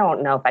 like, I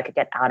don't know if I could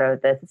get out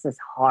of this. This is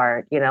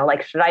hard.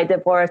 Like, should I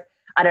divorce?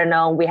 I don't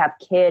know. We have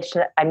kids.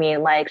 Should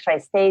I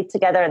stay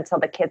together until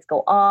the kids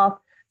go off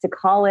to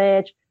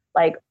college?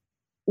 Like,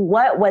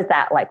 what was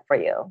that like for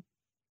you?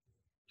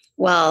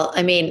 Well,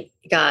 I mean,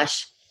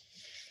 gosh,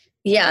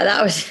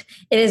 yeah,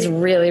 it is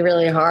really,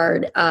 really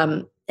hard.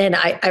 And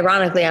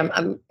ironically,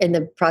 I'm in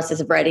the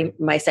process of writing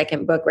my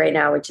second book right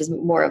now, which is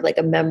more of like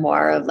a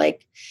memoir of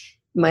like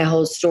my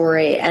whole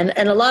story. And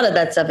a lot of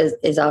that stuff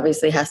is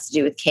obviously has to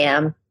do with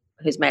Cam,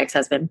 who's my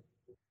ex-husband.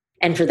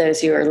 And for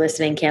those who are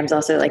listening, Cam's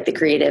also like the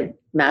creative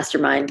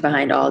mastermind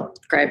behind all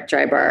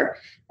Dry Bar,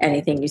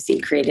 anything you see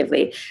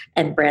creatively,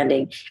 and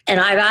branding.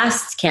 And I've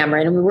asked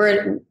Cameron,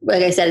 and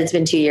like I said, it's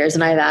been 2 years,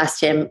 and I've asked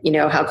him,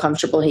 how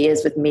comfortable he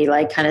is with me,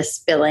 like kind of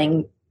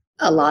spilling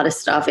a lot of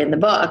stuff in the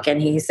book.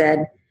 And he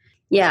said,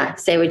 yeah,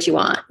 say what you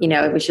want,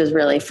 which was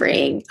really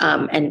freeing,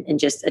 and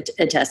just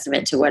a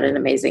testament to what an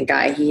amazing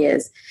guy he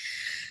is.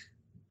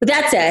 With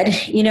that said,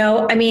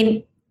 I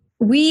mean,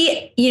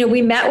 we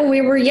met when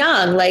we were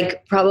young,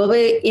 like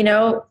probably,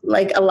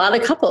 like a lot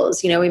of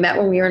couples, we met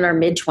when we were in our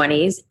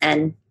mid-20s.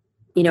 And,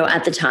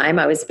 at the time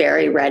I was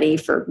very ready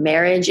for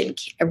marriage and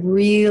I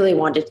really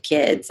wanted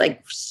kids,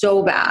 like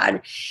so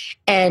bad.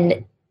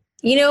 And,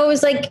 it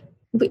was like,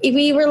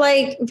 we were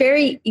like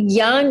very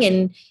young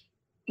and,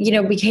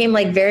 became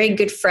like very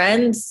good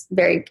friends,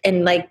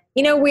 and like,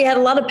 we had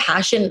a lot of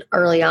passion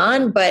early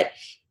on, but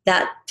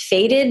that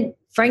faded,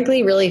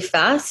 frankly, really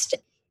fast,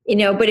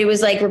 but it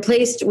was like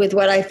replaced with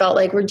what I felt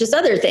like were just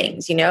other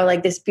things,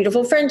 like this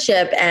beautiful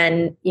friendship.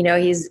 And,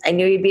 I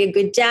knew he'd be a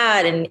good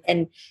dad.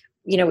 And,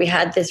 we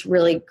had this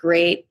really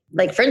great,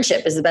 like,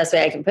 friendship is the best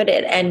way I can put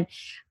it. And,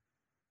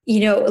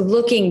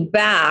 looking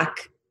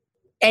back,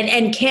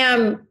 and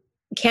Cam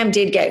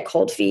did get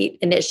cold feet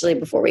initially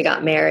before we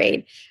got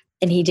married,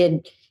 and he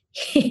did.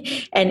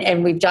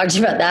 And we've talked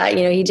about that,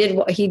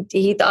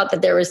 he thought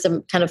that there was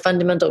some kind of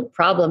fundamental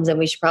problems and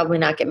we should probably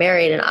not get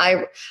married. And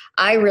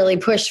I really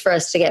pushed for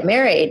us to get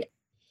married,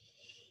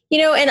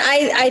 and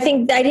I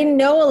think I didn't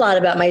know a lot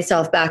about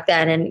myself back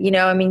then. And,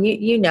 I mean,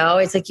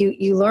 it's like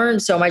you learn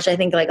so much, I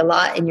think, like a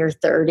lot in your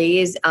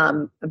 30s,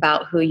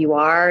 about who you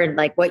are and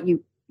like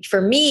for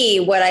me,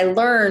 what I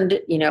learned,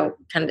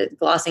 kind of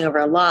glossing over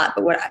a lot,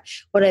 but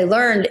what I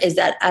learned is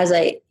that as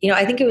I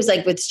think it was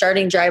like with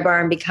starting Dry Bar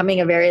and becoming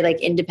a very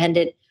like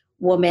independent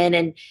woman,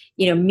 and,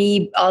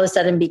 me all of a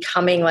sudden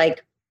becoming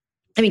like,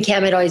 I mean,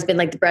 Cam had always been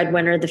like the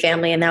breadwinner of the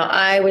family. And now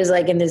I was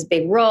like in this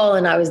big role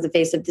and I was the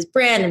face of this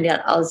brand and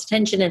got all this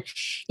attention. And,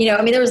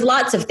 I mean, there was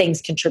lots of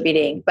things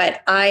contributing,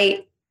 but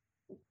I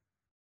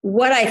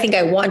what I think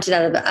I wanted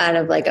out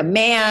of like a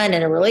man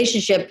and a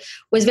relationship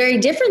was very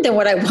different than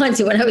what I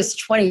wanted when I was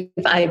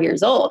 25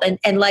 years old.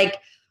 And like,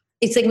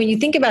 it's like when you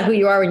think about who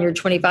you are when you're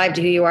 25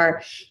 to who you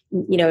are,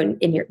 you know,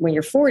 when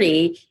you're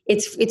 40,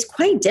 it's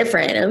quite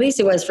different. At least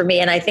it was for me.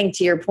 And I think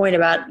to your point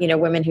about, you know,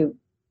 women who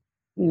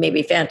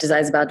maybe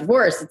fantasize about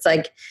divorce, it's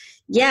like,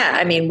 yeah,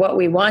 I mean, what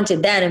we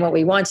wanted then and what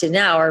we wanted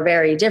now are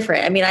very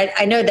different. I mean,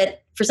 I know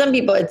that for some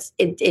people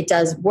it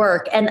does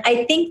work. And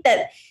I think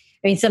that,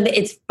 I mean,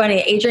 it's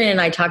funny. Adrian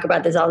and I talk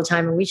about this all the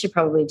time, and we should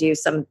probably do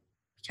some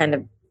kind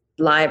of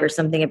live or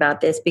something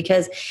about this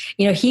because,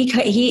 you know,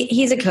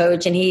 he's a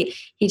coach, and he,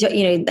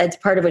 you know, that's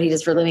part of what he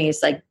does for a living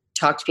is like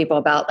talk to people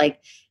about like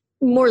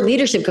more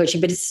leadership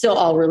coaching, but it's still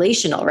all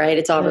relational, right?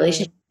 It's all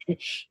relational. And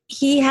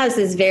he has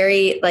this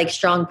very like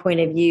strong point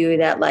of view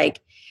that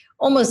like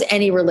almost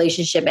any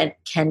relationship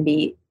can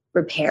be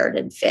repaired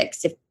and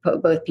fixed if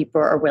both people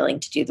are willing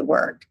to do the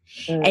work.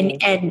 And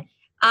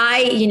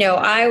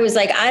I was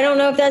like, I don't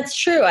know if that's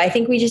true. I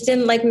think we just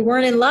didn't like, we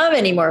weren't in love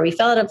anymore. We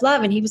fell out of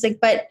love. And he was like,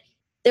 but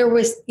there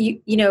was,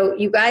 you know,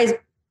 you guys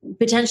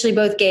potentially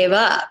both gave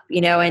up,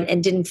 you know,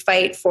 and didn't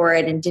fight for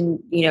it and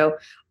didn't, you know,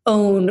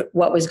 own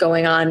what was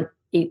going on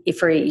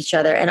for each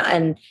other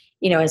and,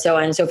 you know, and so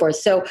on and so forth.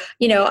 So,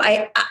 you know,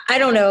 I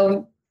don't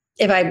know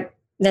if I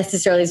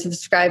necessarily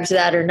subscribe to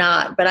that or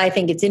not, but I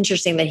think it's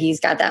interesting that he's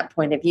got that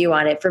point of view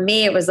on it. For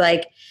me, it was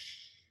like,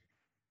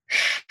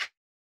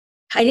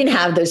 I didn't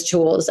have those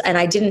tools and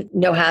I didn't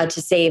know how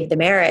to save the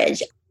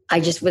marriage.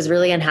 I just was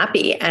really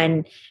unhappy.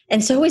 And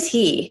so was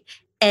he.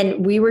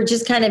 And we were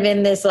just kind of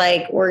in this,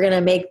 like, we're going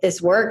to make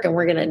this work and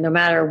we're going to, no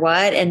matter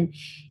what. And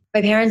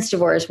my parents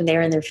divorced when they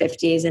were in their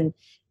 50s. And,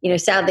 you know,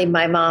 sadly,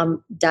 my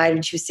mom died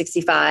when she was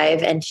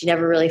 65 and she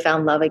never really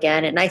found love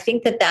again. And I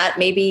think that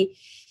maybe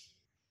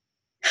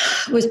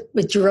was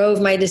what drove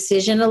my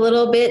decision a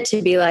little bit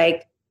to be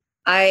like,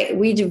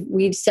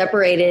 we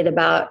separated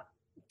about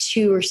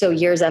 2 or so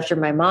years after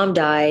my mom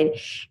died.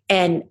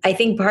 And I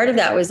think part of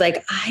that was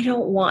like, I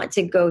don't want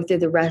to go through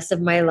the rest of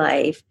my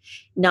life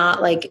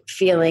not like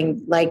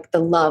feeling like the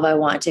love I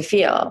want to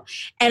feel.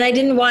 And I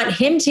didn't want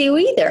him to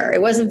either.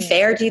 It wasn't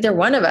fair to either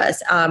one of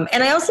us.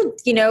 And I also,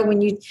 you know,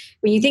 when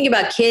you think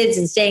about kids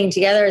and staying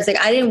together, it's like,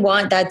 I didn't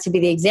want that to be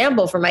the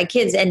example for my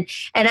kids. And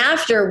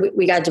after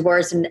we got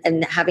divorced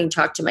and having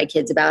talked to my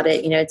kids about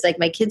it, you know, it's like,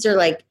 my kids are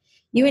like,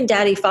 you and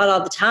daddy fought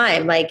all the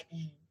time. Like,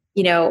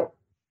 you know,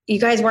 you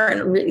guys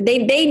weren't,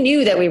 they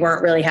knew that we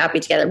weren't really happy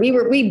together.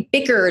 We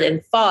bickered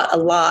and fought a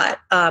lot.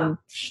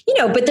 You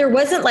know, but there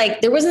wasn't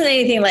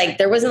anything like,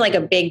 there wasn't like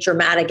a big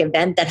dramatic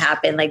event that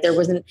happened. Like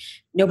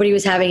nobody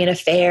was having an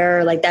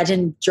affair. Like that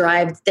didn't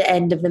drive the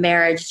end of the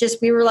marriage.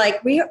 Just, we were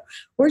like,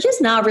 we're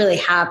just not really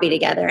happy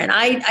together. And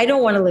I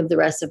don't want to live the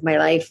rest of my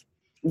life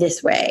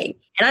this way.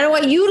 And I don't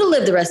want you to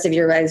live the rest of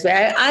your life this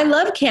way. I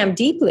love Cam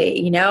deeply,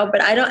 you know,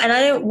 but I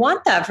don't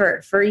want that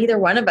for either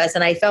one of us.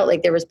 And I felt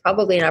like there was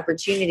probably an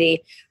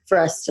opportunity for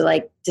us to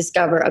like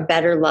discover a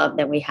better love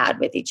than we had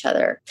with each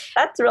other.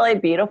 That's really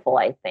beautiful,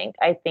 I think.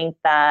 I think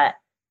that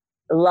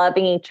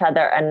loving each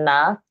other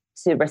enough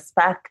to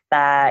respect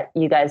that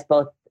you guys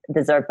both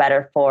deserve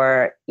better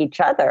for each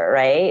other,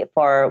 right?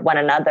 For one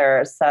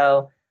another.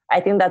 So I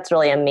think that's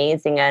really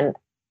amazing and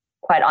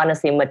quite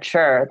honestly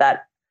mature,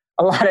 that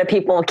a lot of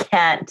people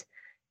can't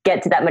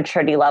get to that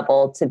maturity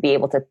level to be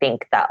able to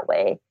think that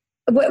way.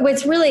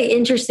 What's really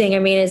interesting, I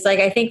mean, is like,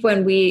 I think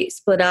when we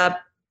split up,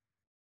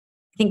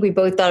 I think we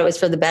both thought it was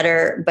for the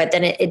better, but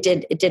then it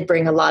did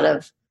bring a lot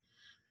of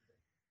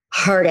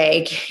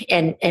heartache.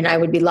 And I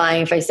would be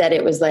lying if I said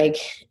it was like,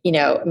 you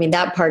know, I mean,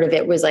 that part of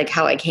it was like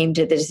how I came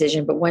to the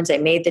decision. But once I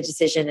made the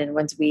decision and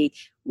once we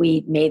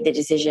made the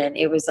decision,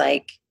 it was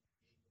like,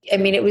 I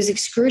mean, it was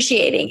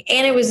excruciating.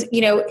 And it was,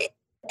 you know,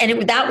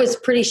 that was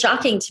pretty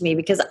shocking to me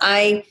because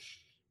I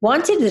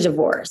wanted the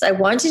divorce. I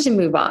wanted to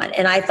move on.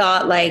 And I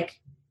thought like,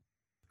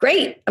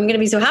 great, I'm going to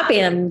be so happy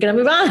and I'm going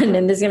to move on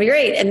and this is going to be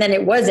great. And then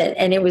it wasn't.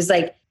 And it was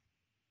like,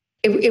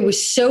 it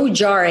was so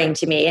jarring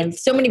to me. And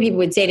so many people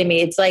would say to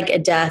me, it's like a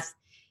death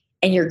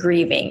and you're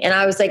grieving. And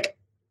I was like,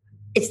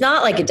 it's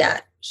not like a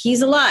death.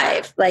 He's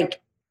alive. Like,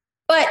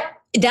 but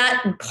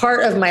that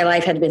part of my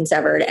life had been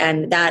severed.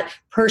 And that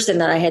person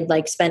that I had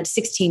like spent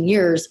 16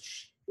 years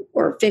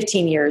or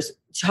 15 years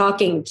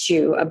talking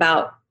to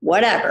about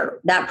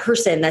whatever, that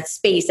person, that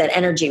space, that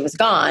energy was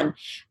gone.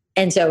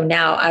 And so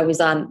now I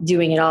was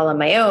doing it all on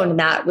my own. And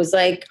that was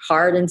like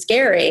hard and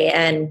scary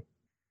and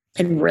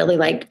really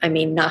like, I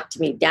mean, knocked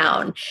me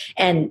down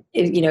and,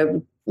 you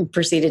know,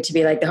 proceeded to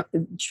be like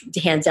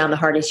hands down the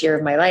hardest year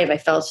of my life. I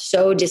felt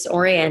so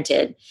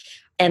disoriented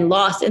and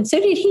lost. And so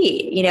did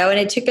he, you know, and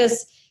it took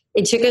us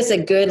a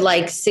good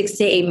like 6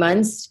 to 8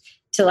 months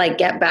to like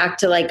get back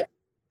to like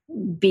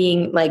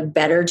being like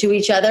better to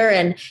each other.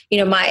 And, you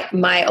know,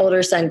 my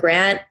older son,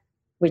 Grant,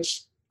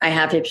 which I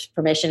have his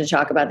permission to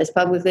talk about this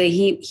publicly.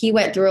 He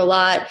went through a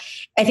lot.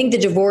 I think the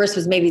divorce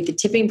was maybe the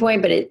tipping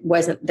point, but it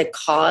wasn't the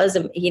cause.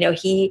 You know,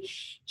 he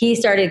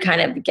started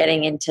kind of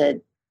getting into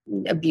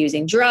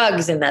abusing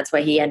drugs. And that's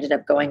why he ended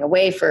up going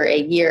away for a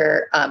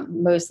year,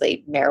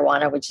 mostly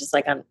marijuana, which is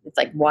it's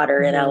like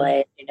water in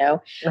LA,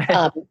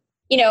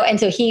 and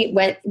so he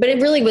went, but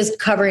it really was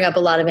covering up a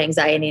lot of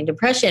anxiety and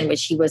depression,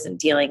 which he wasn't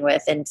dealing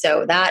with. And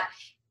so that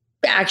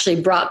actually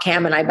brought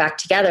Cam and I back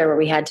together, where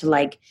we had to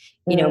work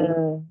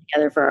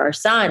together for our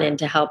son and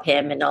to help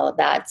him and all of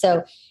that.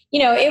 So,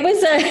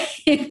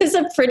 it was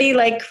a pretty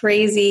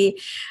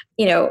crazy,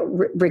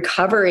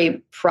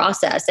 recovery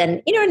process.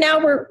 And, now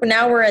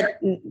we're at,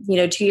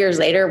 2 years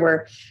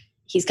later,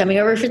 he's coming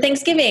over for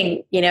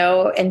Thanksgiving,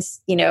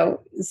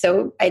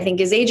 so I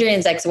think is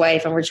Adrian's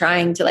ex-wife, and we're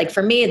trying to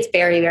for me, it's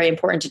very, very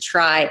important to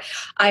try.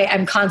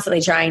 I'm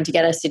constantly trying to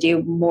get us to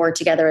do more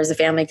together as a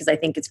family, because I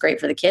think it's great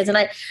for the kids. And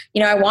I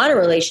want a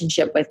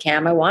relationship with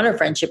Cam. I want a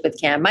friendship with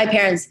Cam. My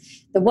parents,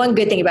 the one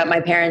good thing about my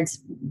parents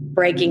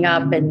breaking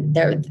up and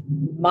their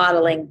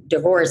modeling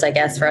divorce, I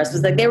guess, for us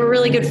was they were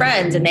really good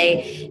friends, and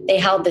they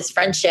held this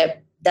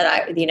friendship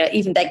that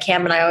even that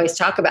Cam and I always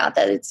talk about,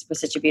 that it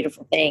was such a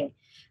beautiful thing.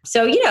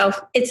 So,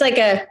 it's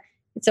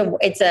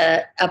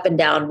a up and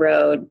down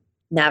road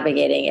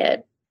navigating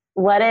it.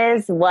 What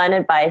is one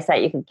advice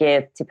that you could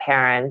give to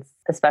parents,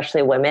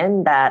 especially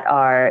women that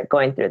are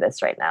going through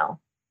this right now?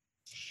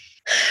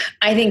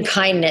 I think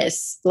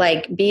kindness,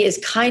 be as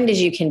kind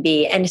as you can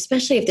be. And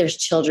especially if there's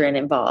children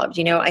involved,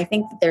 I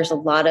think that there's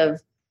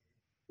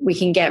we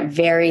can get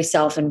very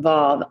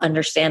self-involved,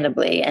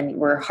 understandably, and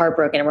we're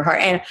heartbroken and we're hard.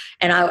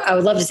 And I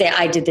would love to say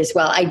I did this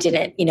well. I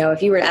didn't.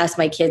 If you were to ask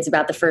my kids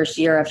about the first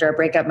year after our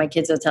breakup, my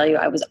kids will tell you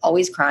I was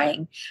always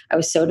crying. I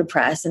was so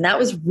depressed. And that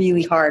was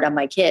really hard on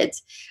my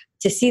kids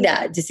to see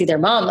their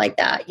mom like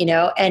that,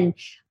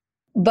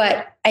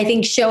 but I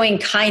think showing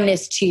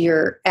kindness to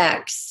your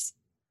ex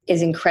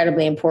is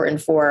incredibly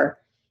important for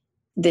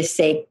the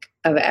sake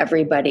of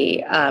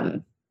everybody.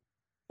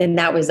 And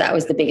that was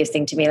the biggest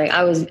thing to me.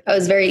 I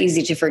was very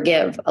easy to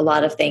forgive a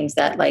lot of things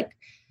that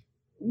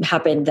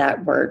happened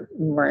that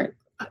weren't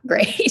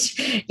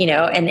great,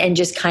 and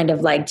just kind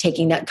of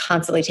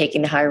constantly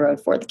taking the high road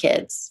for the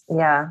kids.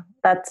 Yeah,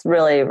 that's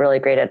really, really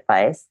great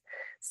advice.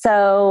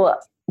 So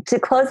to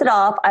close it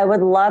off, I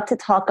would love to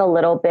talk a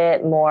little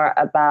bit more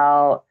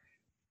about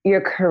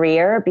your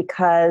career,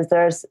 because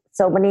there's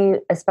so many,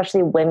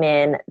 especially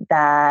women,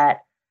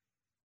 that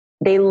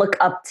they look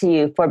up to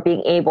you for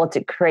being able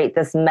to create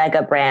this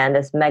mega brand,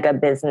 this mega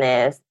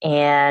business,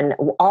 and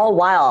all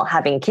while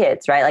having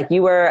kids, right?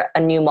 You were a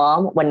new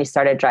mom when you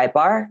started Dry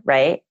Bar,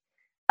 right?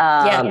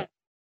 Yeah.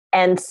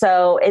 And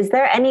so is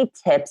there any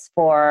tips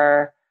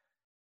for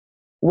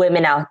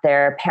women out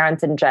there,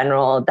 parents in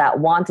general, that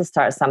want to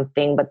start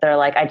something, but they're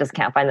I just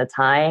can't find the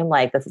time.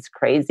 This is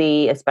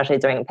crazy, especially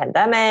during a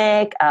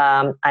pandemic.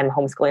 I'm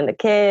homeschooling the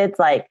kids.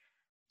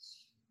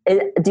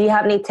 Do you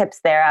have any tips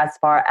there as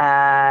far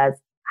as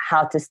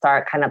how to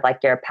start kind of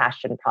your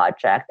passion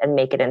project and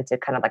make it into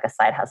kind of a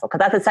side hustle? Because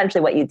that's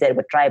essentially what you did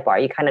with Dry Bar.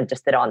 You kind of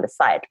just did it on the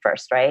side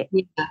first, right?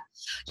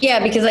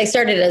 Yeah, because I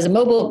started as a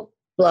mobile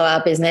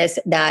blowout business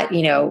that,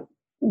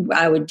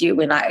 I would do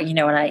when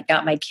I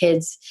got my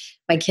kids.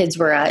 My kids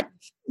were at,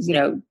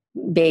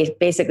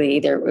 basically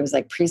either it was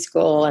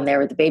preschool, and they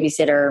were the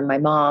babysitter, my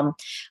mom,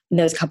 in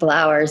those couple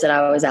hours that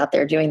I was out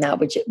there doing that,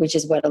 which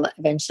is what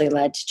eventually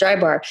led to Dry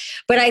Bar.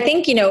 But I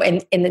think,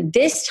 in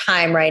this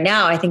time right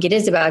now, I think it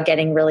is about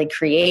getting really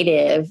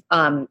creative,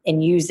 and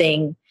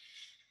using,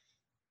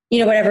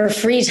 whatever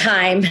free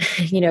time,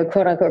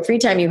 quote unquote free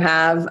time you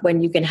have,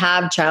 when you can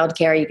have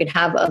childcare, you can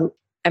have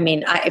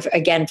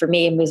again, for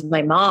me, it was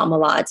my mom a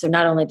lot. So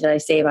not only did I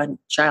save on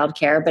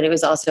childcare, but it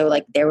was also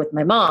there with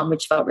my mom,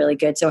 which felt really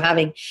good. So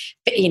having,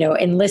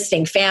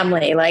 enlisting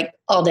family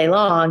all day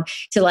long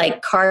to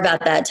carve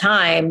out that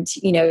time,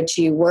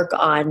 to work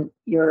on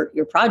your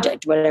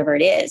project, whatever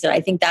it is. And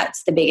I think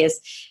that's the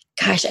biggest,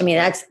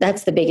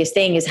 that's the biggest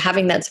thing, is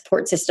having that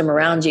support system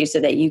around you so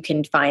that you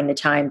can find the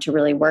time to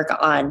really work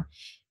on,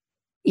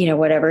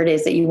 whatever it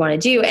is that you want to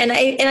do. And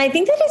I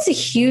think that it's a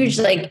huge,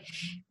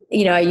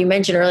 you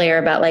mentioned earlier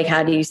about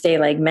how do you stay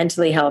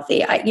mentally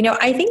healthy?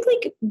 I think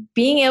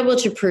being able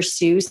to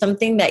pursue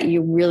something that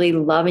you really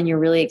love and you're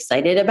really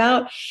excited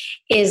about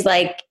is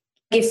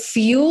it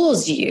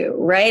fuels you,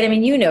 right?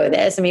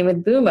 This.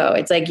 With Boomo,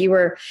 it's you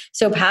were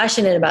so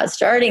passionate about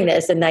starting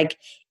this, and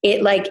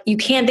you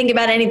can't think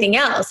about anything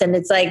else. And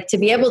it's to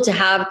be able to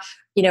have,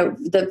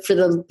 for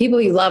the people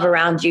you love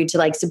around you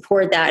to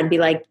support that and be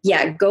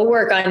yeah, go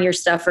work on your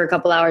stuff for a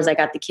couple hours. I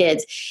got the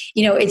kids,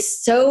 it's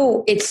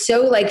so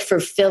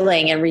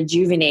fulfilling and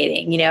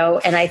rejuvenating,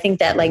 and I think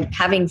that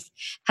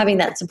having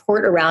that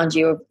support around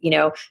you,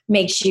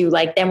 makes you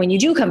then when you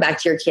do come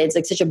back to your kids,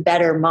 such a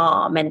better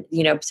mom and,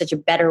 such a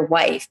better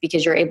wife,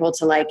 because you're able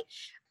to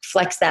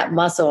flex that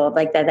muscle of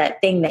that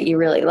thing that you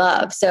really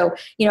love. So,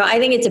 I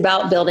think it's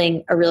about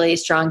building a really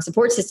strong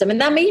support system. And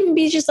that may even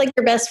be just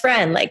your best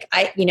friend.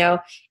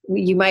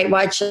 You might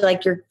watch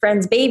your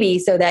friend's baby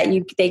so that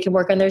they can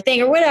work on their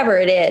thing or whatever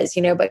it is,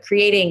 but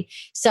creating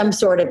some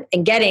sort of,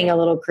 and getting a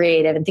little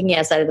creative and thinking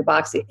outside of the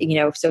box,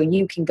 so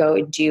you can go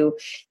and do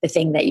the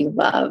thing that you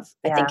love,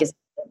 I think is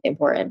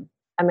important.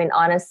 I mean,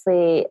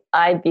 honestly,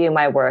 I view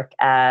my work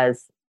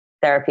as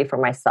therapy for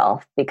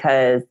myself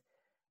because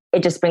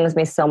it just brings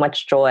me so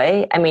much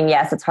joy. I mean,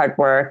 yes, it's hard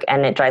work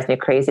and it drives me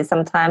crazy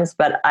sometimes,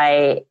 but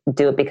I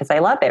do it because I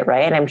love it,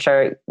 right? And I'm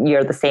sure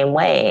you're the same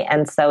way.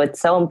 And so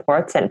it's so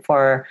important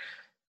for,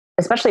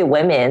 especially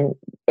women,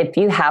 if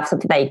you have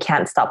something that you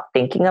can't stop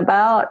thinking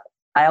about,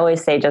 I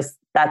always say just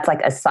that's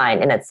like a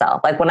sign in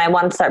itself. Like when I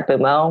wanted to start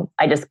Bumo,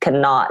 I just could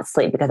not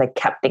sleep because I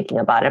kept thinking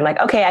about it. I'm like,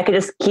 okay, I could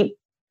just keep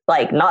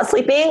like not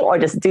sleeping or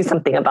just do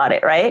something about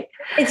it, right?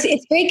 It's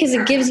great because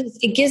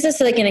it gives us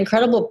like an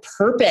incredible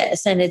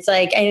purpose, and it's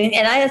like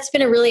that's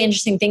been a really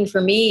interesting thing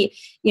for me,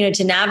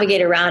 to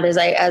navigate around. As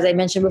I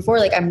mentioned before,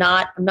 like I'm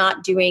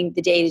not doing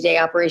the day-to-day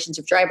operations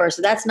of Dry Bar,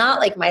 so that's not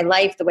like my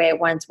life the way it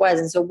once was.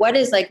 And so, what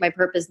is like my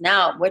purpose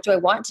now? What do I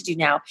want to do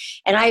now?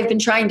 And I've been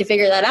trying to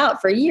figure that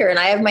out for a year, and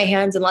I have my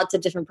hands in lots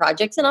of different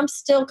projects, and I'm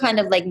still kind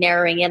of like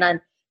narrowing in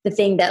on the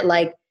thing that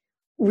like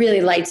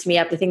really lights me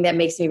up, the thing that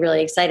makes me really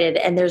excited.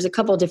 And there's a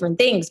couple of different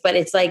things, but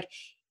it's like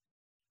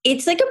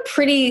a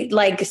pretty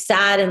like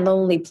sad and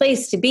lonely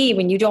place to be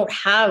when you don't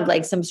have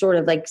like some sort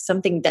of like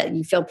something that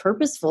you feel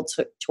purposeful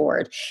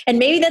toward. And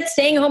maybe that's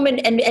staying home and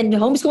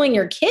homeschooling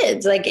your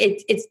kids. Like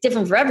it's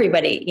different for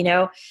everybody,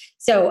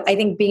 So I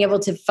think being able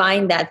to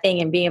find that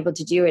thing and being able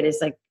to do it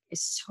is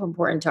so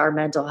important to our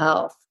mental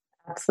health.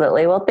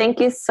 Absolutely. Well, thank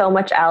you so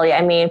much, Alli.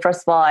 I mean,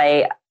 first of all,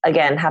 I,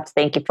 again, have to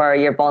thank you for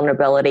your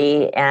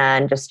vulnerability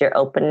and just your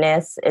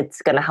openness.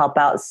 It's going to help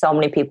out so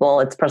many people.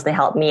 It's personally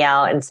helped me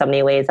out in so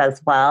many ways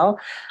as well.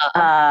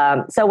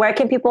 So where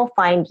can people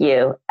find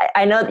you?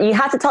 I know you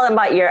have to tell them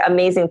about your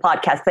amazing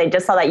podcast. I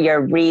just saw that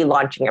you're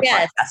relaunching your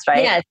podcast,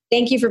 right? Yes.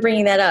 Thank you for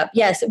bringing that up.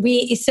 Yes.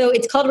 So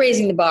it's called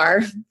Raising the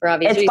Bar for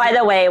obvious reasons. By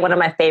the way, one of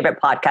my favorite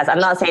podcasts. I'm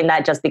not saying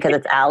that just because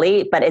it's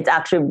Alli, but it's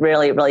actually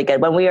really, really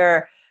good. When we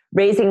were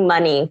raising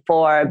money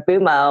for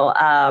Bumo,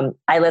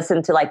 I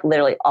listened to like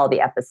literally all the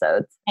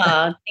episodes.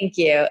 Thank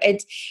you.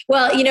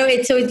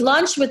 So it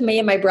launched with me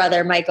and my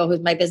brother, Michael,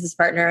 who's my business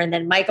partner. And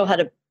then Michael had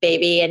a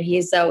baby and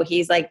he's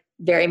like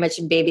very much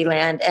in baby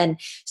land. And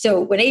so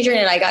when Adrian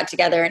and I got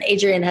together, and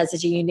Adrian has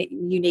such a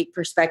unique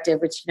perspective,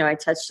 which, I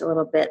touched a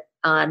little bit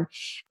on,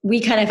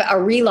 we kind of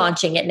are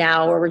relaunching it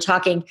now where we're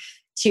talking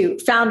to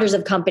founders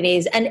of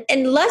companies and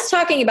less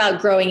talking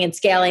about growing and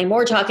scaling,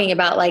 more talking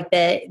about like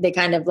the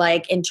kind of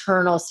like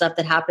internal stuff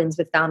that happens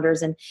with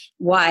founders and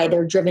why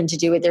they're driven to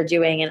do what they're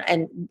doing.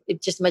 And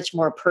it's just much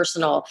more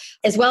personal,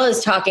 as well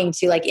as talking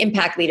to like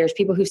impact leaders,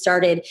 people who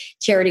started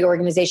charity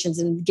organizations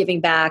and giving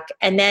back.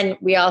 And then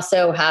we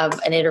also have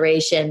an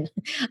iteration,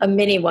 a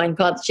mini one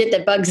called Shit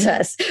That Bugs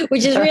Us,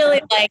 which is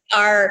really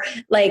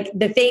like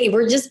the thing.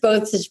 We're just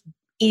both such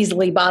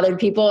easily bothered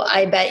people.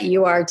 I bet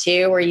you are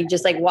too, where you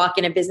just like walk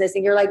in a business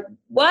and you're like,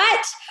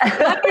 what?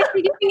 Why are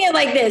you doing it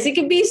like this? It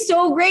could be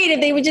so great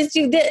if they would just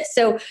do this.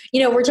 So,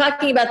 we're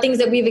talking about things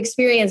that we've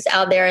experienced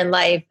out there in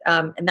life.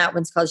 And that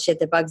one's called Shit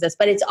That Bugs Us,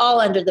 but it's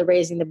all under the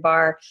Raising the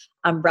Bar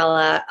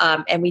umbrella.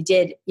 And we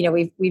did,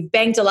 we've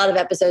banked a lot of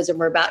episodes and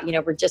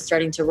we're just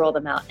starting to roll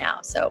them out now.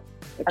 So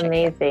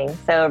amazing.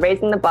 So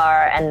Raising the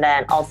Bar, and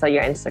then also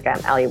your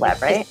Instagram, Alli Webb,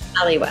 right?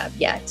 Alli Webb.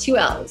 Yeah. 2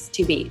 L's,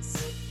 2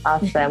 B's.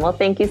 Awesome. Well,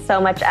 thank you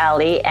so much,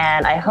 Alli.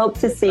 And I hope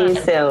to see you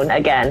soon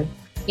again.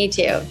 Me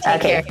too.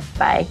 Take care.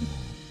 Bye.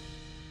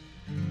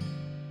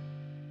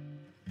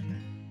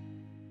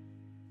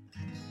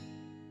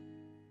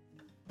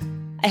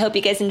 I hope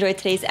you guys enjoyed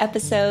today's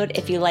episode.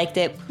 If you liked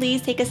it,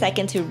 please take a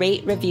second to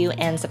rate, review,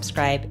 and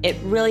subscribe. It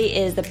really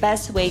is the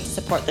best way to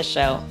support the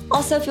show.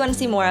 Also, if you want to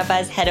see more of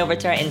us, head over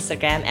to our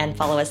Instagram and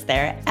follow us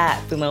there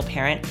at Bumo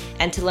Parent.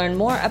 And to learn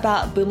more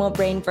about Bumo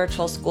Brain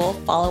Virtual School,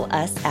 follow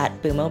us at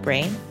Bumo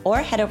Brain or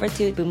head over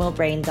to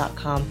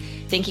bumobrain.com.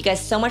 Thank you guys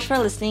so much for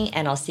listening,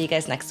 and I'll see you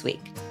guys next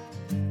week.